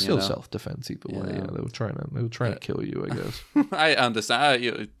fine. Yeah, it was still self-defense either way. Yeah, they were trying to kill you, I guess. I understand.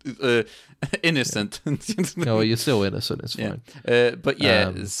 You're innocent. No, you're still innocent. It's fine. But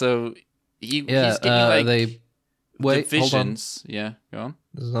yeah, so he's getting like visions. Hold on. Yeah, go on.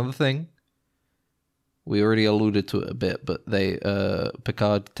 There's another thing. We already alluded to it a bit, but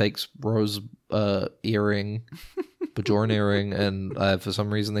Picard takes Rose's earring, Bajoran earring, and for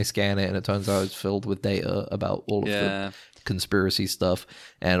some reason they scan it, and it turns out it's filled with data about all of the conspiracy stuff,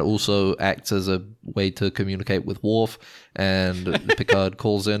 and also acts as a way to communicate with Worf. And Picard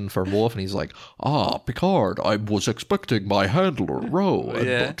calls in for Worf, and he's like, Picard, I was expecting my handler, Ro,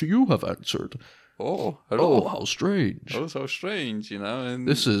 but you have answered. Oh, hello. Oh, how strange. Oh, so strange, you know. And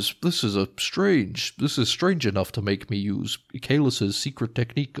This is strange enough to make me use Kalis's secret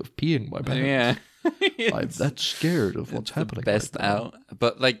technique of peeing my pants. Yeah. I'm that scared of what's happening. Best right out.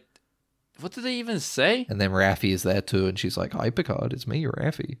 But, like, what did they even say? And then Raffi is there too, and she's like, "Hi, Picard, it's me,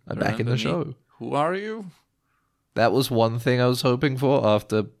 Raffi. I'm back in the show. Who are you?" That was one thing I was hoping for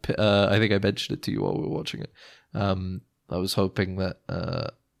after, I think I mentioned it to you while we were watching it. I was hoping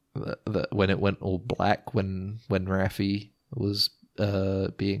that when it went all black, when Raffi was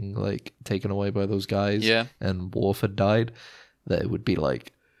being like taken away by those guys, and Worf had died, that it would be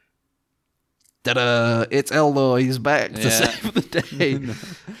like, ta-da! It's Elnor. He's back to save the day.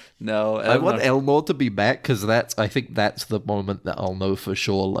 No, I want Elnor to be back because I think that's the moment that I'll know for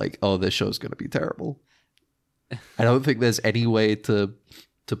sure. Like, oh, this show's gonna be terrible. I don't think there's any way to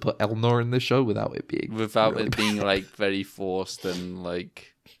put Elnor in this show without it being being like very forced and like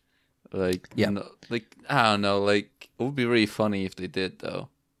I don't know, like it would be really funny if they did though.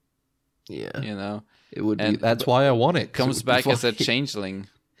 Yeah, you know, it would be. That's why I want it. Comes back as a changeling.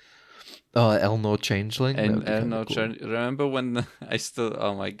 Oh, Elnor changeling. And Elnor, cool. Remember when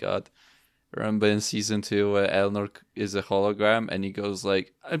oh my god, remember in season 2 where Elnor is a hologram and he goes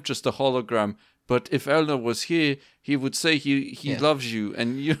like, "I'm just a hologram. But if Elnor was here, he would say he loves you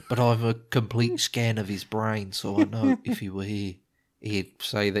and you." But I'm a complete scan of his brain, so I know if he were here, he'd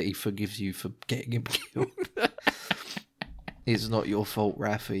say that he forgives you for getting him killed. It's not your fault,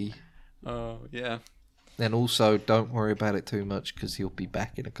 Raffi. Oh, yeah. And also, don't worry about it too much because he'll be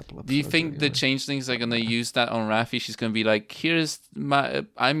back in a couple of episodes. Do you think the changelings are going to use that on Raffi? She's going to be like,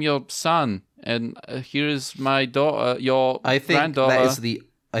 I'm your son, and here's my daughter, your granddaughter. That is the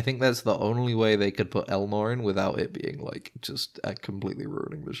I think that's the only way they could put Elnor in without it being like just completely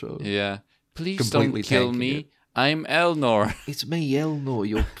ruining the show. Yeah. Please Completely don't kill tanking me. it. I'm Elnor. It's me, Elnor,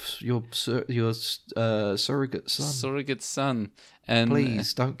 your surrogate son. Surrogate son. And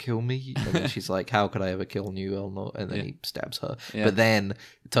Please don't kill me. And then she's like, "How could I ever kill you, Elnor?" And then Yeah. he stabs her. Yeah. But then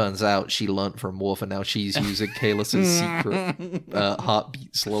it turns out she learnt from Worf, and now she's using Kalus's secret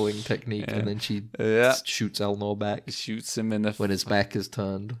heartbeat slowing technique. Yeah. And then she Yeah. shoots Elnor back shoots him in the when his back is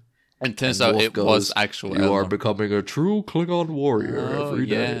turned. And turns and out Worf it goes, was actual "You are Elnor. becoming a true Klingon warrior every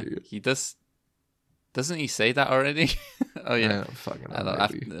day." He does. Doesn't he say that already? Oh yeah. Fucking I hell,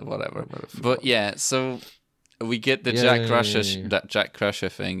 don't, maybe. whatever. I might have But yeah, so we get the Jack Crusher that Jack Crusher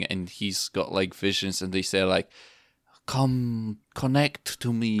thing, and he's got like visions, and they say like, "Come connect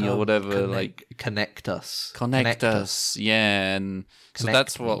to me" or whatever, connect us, connect us. Yeah, and so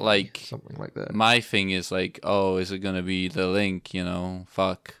that's what me, like something like that. my thing is like, oh, is it gonna be the link? You know,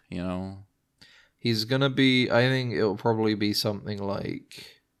 fuck, you know. He's gonna be. I think it'll probably be something like,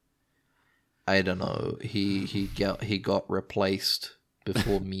 I don't know. He got replaced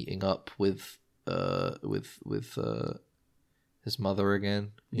before meeting up with his mother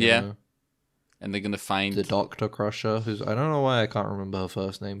again. you Yeah. know? And they're gonna find The Doctor Crusher, who's I don't know why I can't remember her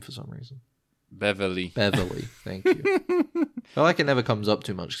first name for some reason. Beverly. Beverly, thank you. I feel like it never comes up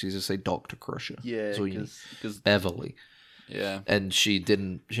too much because you just say Doctor Crusher. Yeah, So you- because Beverly. yeah. And she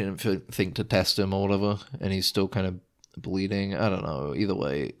didn't think to test him or whatever, and he's still kind of bleeding. I don't know. Either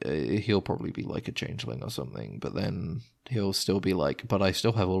way, he'll probably be like a changeling or something, but then he'll still be like, but I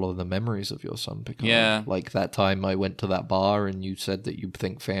still have all of the memories of your son, Picard. Yeah. Like that time I went to that bar and you said that you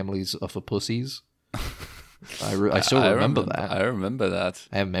think families are for pussies. I still remember that. I remember that.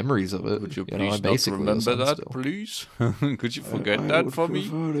 I have memories of it. Would you know, please I'm not basically remember your son that, still. please? Could you forget that for me?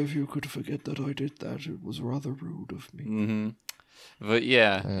 If you could forget that I did that. It was rather rude of me. Mm-hmm. But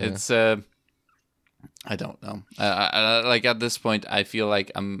yeah, it's I don't know. I like at this point, I feel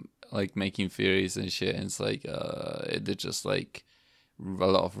like I'm like making theories and shit, and it's like they're just like a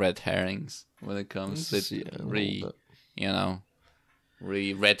lot of red herrings when it comes to you know,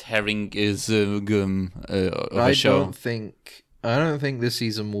 red herring is of a show. I don't think this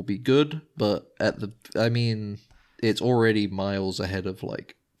season will be good, but I mean, it's already miles ahead of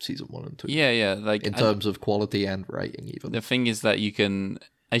like season 1 and 2. Yeah, like in terms of quality and writing, even. The thing is that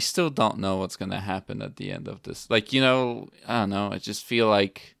I still don't know what's gonna happen at the end of this. Like, you know, I don't know. I just feel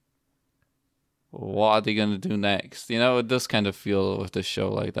like, what are they gonna do next? You know, it does kind of feel with the show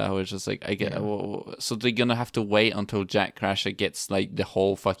like that, where it's just like, so they're gonna have to wait until Jack Crusher gets like the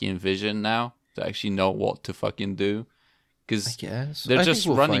whole fucking vision now to actually know what to fucking do, because they're just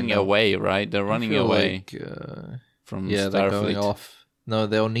running away, right? They're running away from Starfleet. They're going off. No,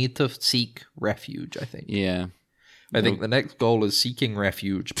 they'll need to seek refuge, I think. Yeah. I think the next goal is seeking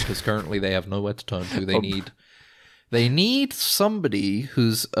refuge, because currently they have nowhere to turn to. They need somebody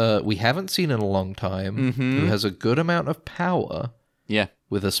who's we haven't seen in a long time, who has a good amount of power. Yeah.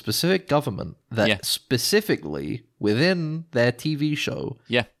 With a specific government that specifically within their TV show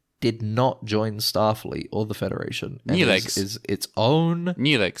did not join Starfleet or the Federation. Neelix is its own.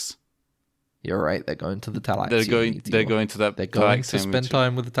 Neelix. You're right. They're going to the Talaxian. They're going to that. They're going to spend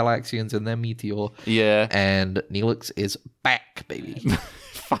time with the Talaxians in their meteor. Yeah. And Neelix is back, baby.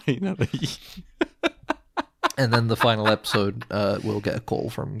 Finally. And then the final episode, we'll get a call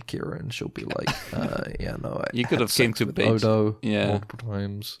from Kira, and she'll be like, you could have came to base Odo multiple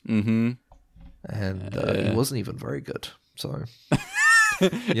times. Mm-hmm. And he wasn't even very good. So,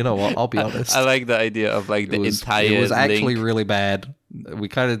 you know what? I'll be honest. I like the idea of like entire. It was actually link. really bad. We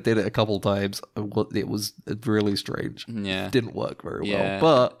kind of did it a couple times. It was really strange. Yeah. It didn't work very well.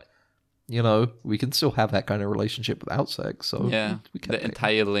 But, you know, we can still have that kind of relationship without sex. So yeah, the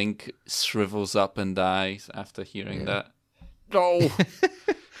entire link shrivels up and dies after hearing that. No.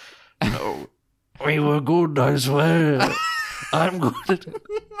 No. We were good, I swear. I'm good at it.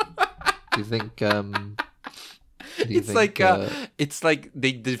 Do you think... it's like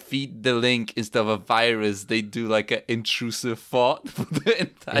they defeat the link instead of a virus. They do like an intrusive thought for the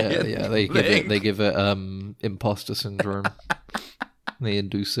entire. Yeah. They give it imposter syndrome. They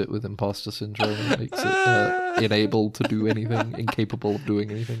induce it with imposter syndrome. It makes it unable to do anything, incapable of doing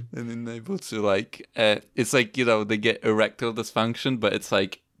anything, and unable to like. It's like, you know, they get erectile dysfunction, but it's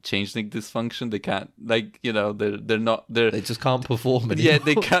like changeling dysfunction. They can't, like, you know, they're not. They just can't perform anymore. Yeah,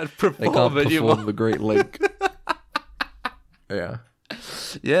 they can't perform anymore. The Great Link.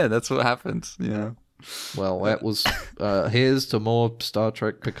 Yeah, that's what happens. Yeah. Well, that was. Here's to more Star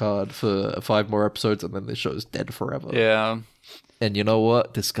Trek Picard for 5 more episodes, and then the show's dead forever. Yeah. And you know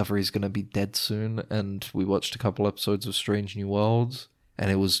what? Discovery's gonna be dead soon, and we watched a couple episodes of Strange New Worlds,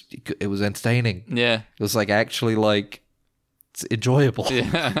 and it was entertaining. Yeah. It was like actually like it's enjoyable.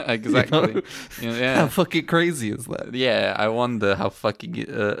 Yeah, exactly. You know? Yeah. How fucking crazy is that? Yeah, I wonder how fucking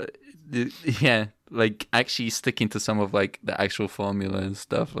yeah, like actually sticking to some of like the actual formula and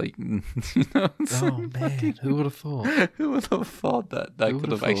stuff. Like, you know, it's Oh man, who would have thought? who would have thought that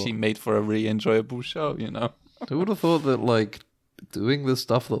could have actually made for a really enjoyable show? You know, Who would have thought that like doing the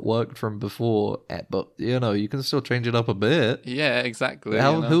stuff that worked from before, but you know, you can still change it up a bit. yeah, exactly.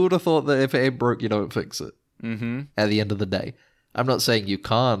 Who would have thought that if it ain't broke, you don't fix it? Mm-hmm. At the end of the day, I'm not saying you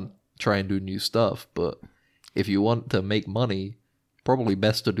can't try and do new stuff, but if you want to make money, probably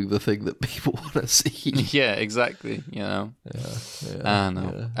best to do the thing that people want to see. Yeah, exactly. You know, Yeah, I don't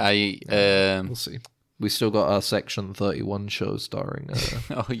know. we'll see. We still got our Section 31 show starring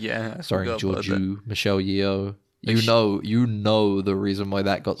Oh yeah, I starring forgot about that. Georgiou, Michelle Yeoh. You know the reason why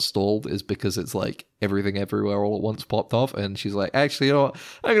that got stalled is because it's like Everything Everywhere All at Once popped off, and she's like, actually, you know what?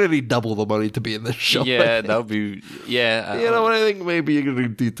 I'm gonna need double the money to be in this show. Yeah, that'll be You know what? I think maybe you're gonna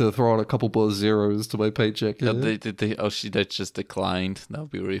need to throw on a couple more zeros to my paycheck. Yeah, Yeah. they just declined. That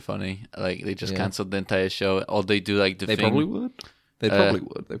would be really funny. Like they just canceled the entire show, or they do like the They thing. probably would. They probably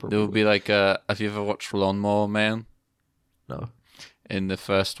would. They There probably would be like have you ever watched Lawnmower Man? No. In the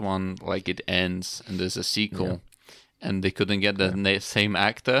first one, like it ends and there's a sequel, and they couldn't get the same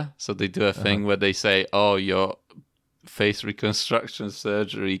actor, so they do a thing where they say, "Oh, your face reconstruction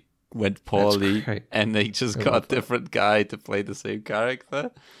surgery went poorly," great. and they just got a different guy to play the same character.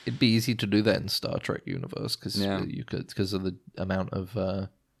 It'd be easy to do that in Star Trek universe because Yeah. you could because of the amount of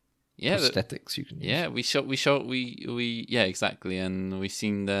Yeah, prosthetics you can use. yeah, we yeah, exactly, and we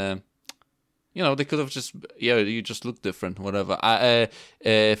seen the. You know, they could have just, you just look different, whatever.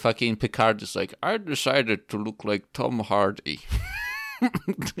 Fucking Picard is like, I decided to look like Tom Hardy.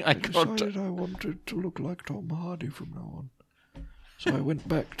 I decided I wanted to look like Tom Hardy from now on. So I went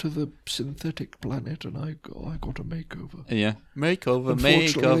back to the synthetic planet and I got a makeover. Yeah, makeover,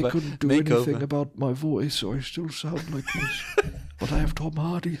 Unfortunately, I couldn't do makeover. anything about my voice, so I still sound like this. But I have Tom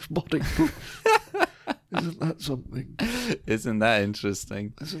Hardy's body. Isn't that something? Isn't that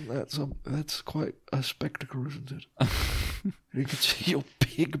interesting? Isn't that something? That's quite a spectacle, isn't it? You can see your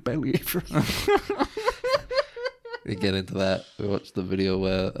big belly from. We get into that. We watched the video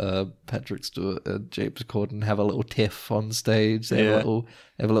where Patrick Stewart and James Corden have a little tiff on stage. They have a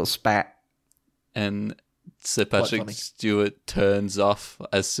little spat. And Sir Patrick funny. Stewart turns off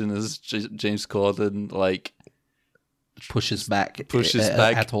as soon as James Corden Pushes back at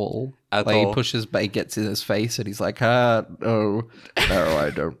all. He pushes back, he gets in his face, and he's like, no, I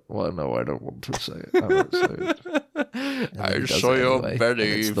don't want to say it. I won't say it. I saw your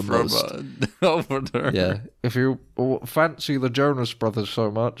belly from over there. Yeah, if you fancy the Jonas Brothers so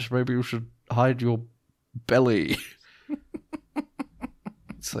much, maybe you should hide your belly.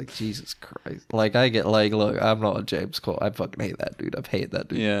 It's like, Jesus Christ. Like, I get like, look, I'm not a James Corden. I fucking hate that dude. I've hated that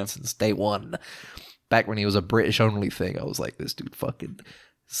dude since day one. Back when he was a British-only thing, I was like, this dude fucking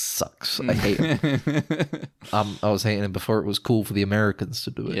sucks. I hate him. I was hating him before it was cool for the Americans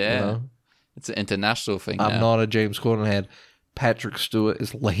to do it. Yeah. You know? It's an international thing I'm not a James Corden head. Patrick Stewart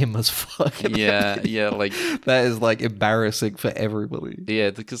is lame as fuck. Yeah, like... That is, like, embarrassing for everybody. Yeah,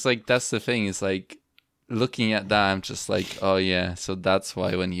 because, like, that's the thing. Is like, looking at that, I'm just like, oh, yeah, so that's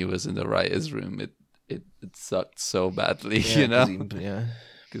why when he was in the writer's room, it sucked so badly, you know?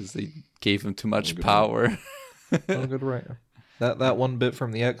 Because they gave him too much power. Not a good writer. That one bit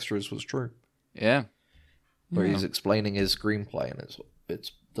from the extras was true. Yeah. Where he's explaining his screenplay, and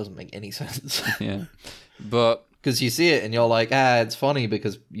it doesn't make any sense. Yeah. But... Because you see it, and you're like, it's funny,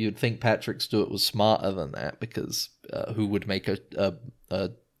 because you'd think Patrick Stewart was smarter than that, because who would make a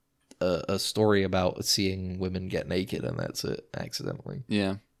story about seeing women get naked, and that's it, accidentally.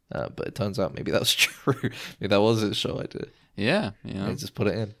 Yeah. But it turns out maybe that was true. Maybe that was his show idea. Yeah, He just put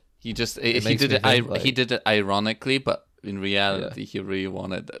it in. He did it ironically, but in reality, he really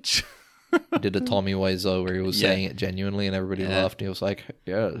wanted that show. He did a Tommy Wiseau where he was saying it genuinely, and everybody laughed, and he was like,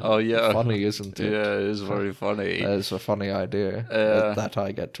 funny, isn't it? Yeah, it is very funny. It's a funny idea that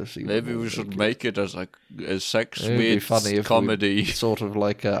I get to see. Maybe we should make it as like a sex It'd be meets funny if comedy. Sort of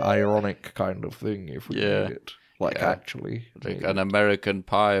like an ironic kind of thing if we made it. Actually. Like an American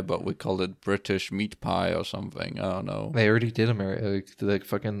Pie, but we called it British Meat Pie or something. I don't know. They already did the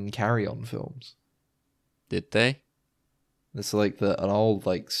fucking Carry On films. Did they? It's like an old,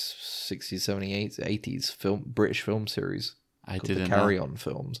 like, 60s, 70s, 80s British film series. I didn't know. Carry On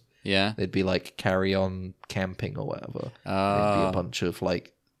films. Yeah. They'd be like Carry On Camping or whatever. It'd be a bunch of,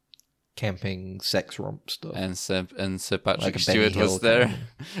 like, camping sex romp stuff. And Sir Patrick Like a Stewart Benny was Hill there,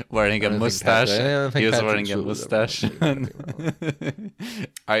 kind wearing a mustache. He was wearing a mustache.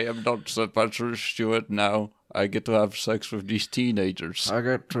 I am not Sir Patrick Stewart now. I get to have sex with these teenagers. I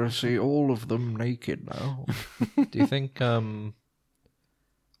get to see all of them naked now. Do you think?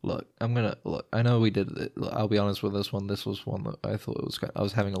 Look, I know we did it. I'll be honest with this one. This was one that I thought it was. I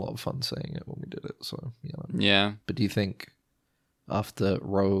was having a lot of fun saying it when we did it. So Yeah. But do you think after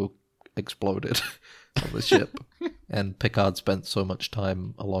Ro exploded on the ship and Picard spent so much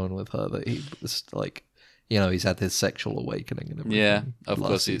time alone with her that he was like, he's had his sexual awakening and everything? Yeah, of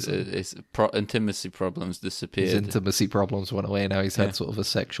course, his intimacy problems disappeared. His intimacy problems went away. Now he's had sort of a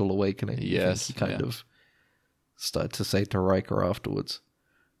sexual awakening. Yes, he kind of started to say to Riker afterwards,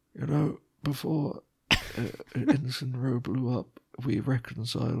 before Ensign Ro blew up, we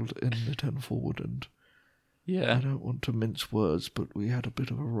reconciled in the 10 forward, and I don't want to mince words, but we had a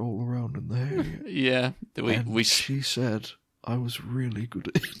bit of a roll around in the hay. Yeah, she said I was really good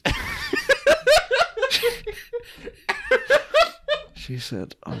at it. She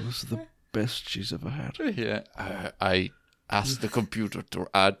said I was the best she's ever had. Yeah, I asked the computer to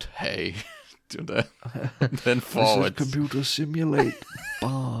add hay to the then forward. Computer simulate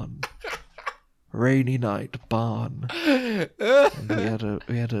barn, rainy night barn. And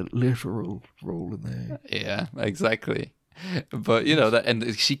we had a literal roll in there. Yeah, exactly. But that,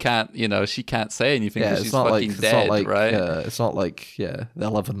 and she can't say anything because she's fucking dead, right? It's not like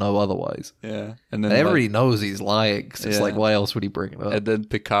they'll ever know otherwise. Yeah, and then everybody knows he's lying. So it's like, why else would he bring it up? And then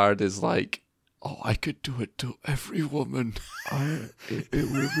Picard is like, "Oh, I could do it to every woman."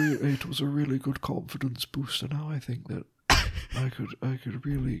 It was a really good confidence booster. Now I think that I could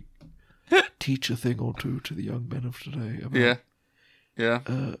really teach a thing or two to the young men of today about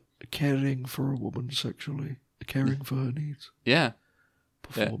caring for a woman sexually. Caring for her needs. Yeah.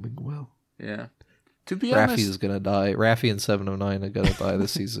 Performing well. Yeah. To be honest... Raffi's going to die. Raffi and 709 are going to die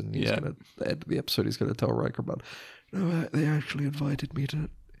this season. He's going to, at the end of the episode, he's going to tell Riker about, they actually invited me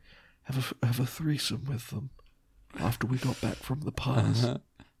to have a threesome with them after we got back from the past.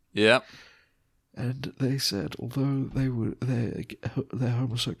 Yeah. And they said, although they're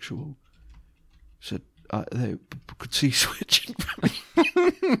homosexual, said, they could see switching from me.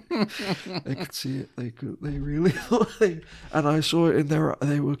 They could see it. They really thought and I saw it in their.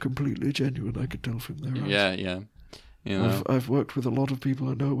 They were completely genuine. I could tell from their eyes. Yeah. I've worked with a lot of people.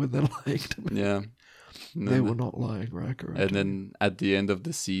 I know when they're lying to me. Yeah. They were not lying, Riker. And then at the end of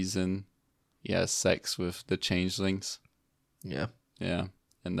the season, he has sex with the changelings. Yeah. Yeah.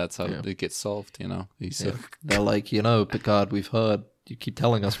 And that's how it gets solved. They're like, Picard, we've heard. You keep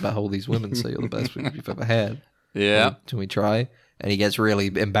telling us about all these women, so you're the best you've ever had. Yeah. Can we try? And he gets really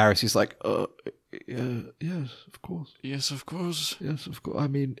embarrassed. He's like, yes, of course. Yes, of course. Yes, of course. I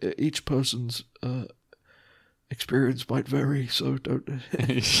mean, each person's experience might vary, so don't hold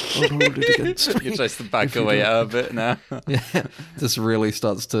it against me. He tries to back away out of it now. Yeah, just really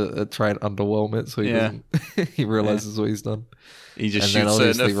starts to try and underwhelm it, so he doesn't. He realizes what he's done. He just and shoots then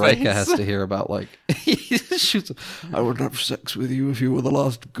obviously her in the Riker has to hear about he shoots. I would have sex with you if you were the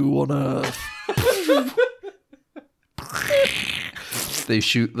last goo on Earth. They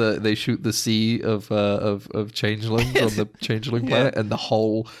shoot the sea of changelings on the changeling planet, and the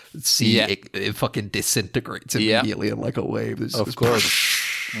whole sea it fucking disintegrates immediately in like a wave. Of course,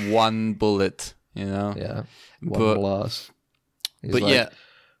 one bullet, Yeah, one blast. He's like,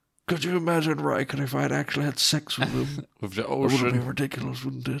 could you imagine, Riker, if I'd actually had sex with him? With the It ocean. would be ridiculous,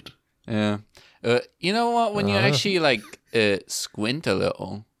 wouldn't it? Yeah. You know what? When you actually squint a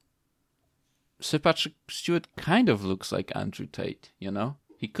little, Sir Patrick Stewart kind of looks like Andrew Tate.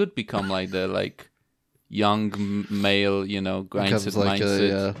 He could become like the young male, grinded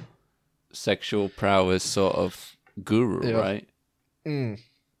mindset, sexual prowess sort of guru, right? Mm.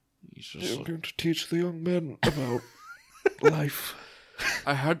 You're going to teach the young men about life.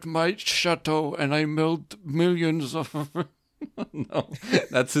 I had my chateau and I milled millions of... No,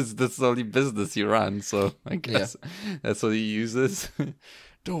 that's the only business he ran, so I guess that's what he uses.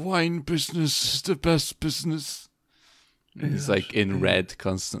 The wine business is the best business. He's in red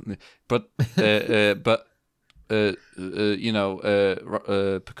constantly. But Picard,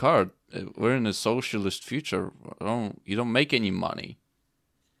 we're in a socialist future. You don't make any money.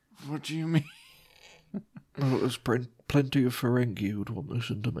 What do you mean? Well, there's plenty of Ferengi who'd want this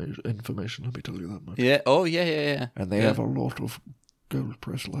information, let me tell you that much. Yeah, yeah. And they have a lot of gold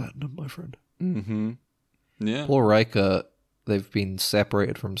press latinum, my friend. Mm-hmm. Yeah. Poor Riker, they've been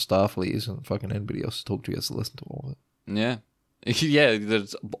separated from Starfleet, isn't fucking anybody else to talk to has to listen to all of it. Yeah. Yeah, they're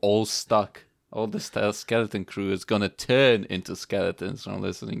all stuck all the skeleton crew is gonna turn into skeletons from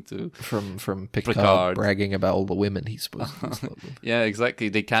listening to from Picard, Picard. bragging about all the women he's supposed to sleep with. Yeah, exactly.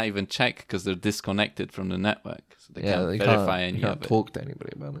 They can't even check because they're disconnected from the network, so they can't verify any you can't of it. talk to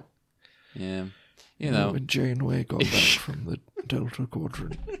anybody about it. Yeah, you know. When Janeway got back from the Delta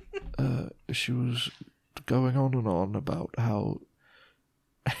Quadrant, she was going on and on about how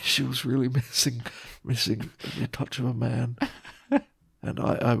she was really missing the touch of a man. And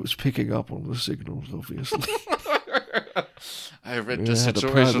I was picking up on the signals, obviously. I read the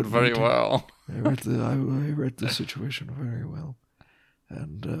situation very well. I read the situation very well.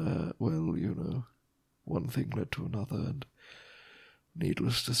 And, well, you know, one thing led to another, and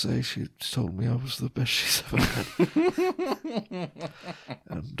needless to say, she told me I was the best she's ever had.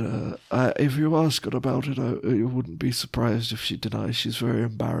 And if you ask her about it, you wouldn't be surprised if she denies. She's very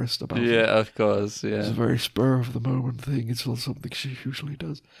embarrassed about it. Yeah, of course, yeah. It's a very spur-of-the-moment thing. It's not something she usually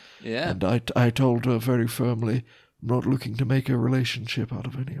does. Yeah. And I told her very firmly, I'm not looking to make a relationship out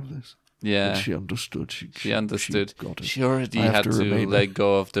of any of this. Yeah. And she understood. She understood. She got it. She already I have had to to remain let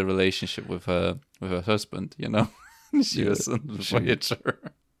go of the relationship with her husband, you know? She was on the Voyager.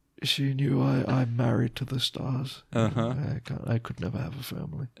 She knew I'm married to the stars. Uh-huh. I could never have a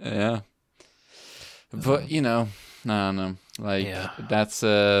family. Yeah. But, you know, no. Like, that's...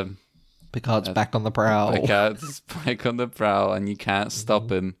 Picard's back on the prowl. Picard's back on the prowl, and you can't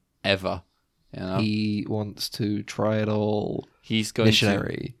stop him, ever. You know? He wants to try it all. He's going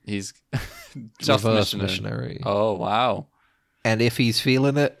missionary. He's just reverse missionary. Oh, wow. And if he's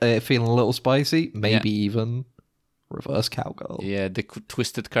feeling it, feeling a little spicy, maybe even reverse cowgirl. Yeah, the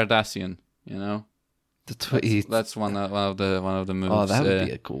twisted Cardassian, you know? That's one of the moves. Oh, that would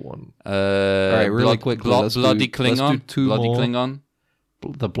be a cool one. All right, really quickly. Bloody Klingon. Let's do two Bloody more. Klingon.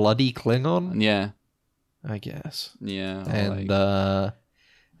 The bloody Klingon? Yeah. I guess. Yeah.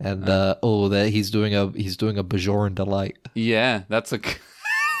 He's doing a Bajoran delight. Yeah, that's a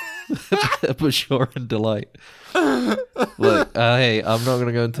A Bajoran delight. Look, hey, I'm not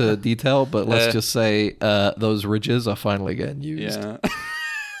gonna go into detail, but let's just say those ridges are finally getting used. Yeah.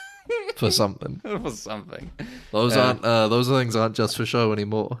 For something. For something. Those aren't those things aren't just for show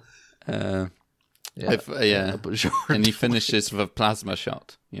anymore. And Bajoran he finishes with a plasma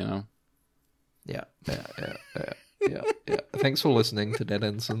shot, you know. Yeah. Thanks for listening to Dead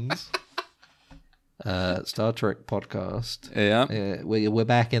Ensigns, Star Trek podcast. Yeah. We're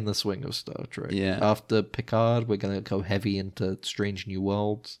back in the swing of Star Trek. Yeah. After Picard, we're gonna go heavy into Strange New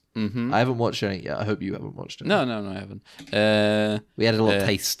Worlds. Mm-hmm. I haven't watched any yet. I hope you haven't watched it. No, I haven't. We had a little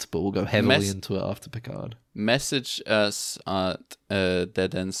taste, but we'll go heavily into it after Picard. Message us at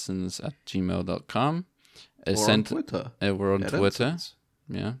deadensigns@gmail.com. Or on Twitter. We're on Dead Twitter. Ensigns.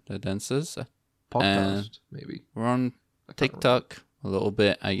 Yeah, Dead Ensigns. Podcast, maybe. We're on TikTok a little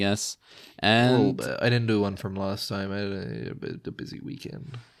bit, I guess. A little And bit. I didn't do one from last time. I had a busy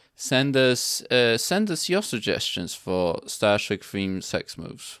weekend. send us your suggestions for Star Trek themed sex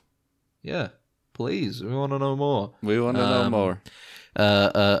moves. Yeah, please. We want to know more. We want to know more.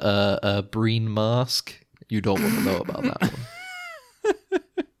 Breen mask. You don't want to know about that one.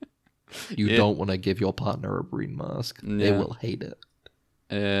 You don't want to give your partner a Breen mask. They Yeah. will hate it.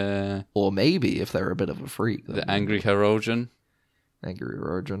 The Or maybe if they're a bit of a freak. Angry Herodian. Angry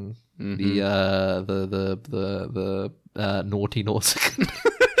Virgin. Mhm. The naughty Nautican.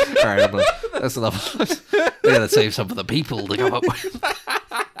 All right, that's enough. We gotta save some for the people to come up with.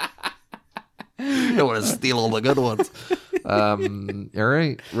 You don't want to steal all the good ones. All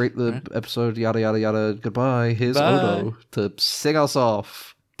right, rate the episode. Yada yada yada. Goodbye. Here's Bye. Odo to sing us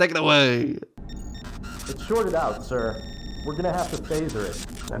off. Take it away. It's shorted out, sir. We're gonna have to phaser it.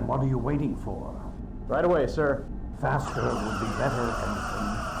 Then what are you waiting for? Right away, sir. Faster would be better,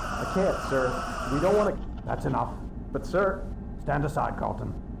 Ensign. I can't, sir. We don't want to... That's enough. But, sir... Stand aside,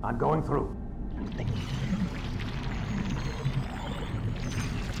 Carlton. I'm going through.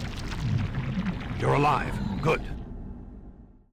 You're alive. Good.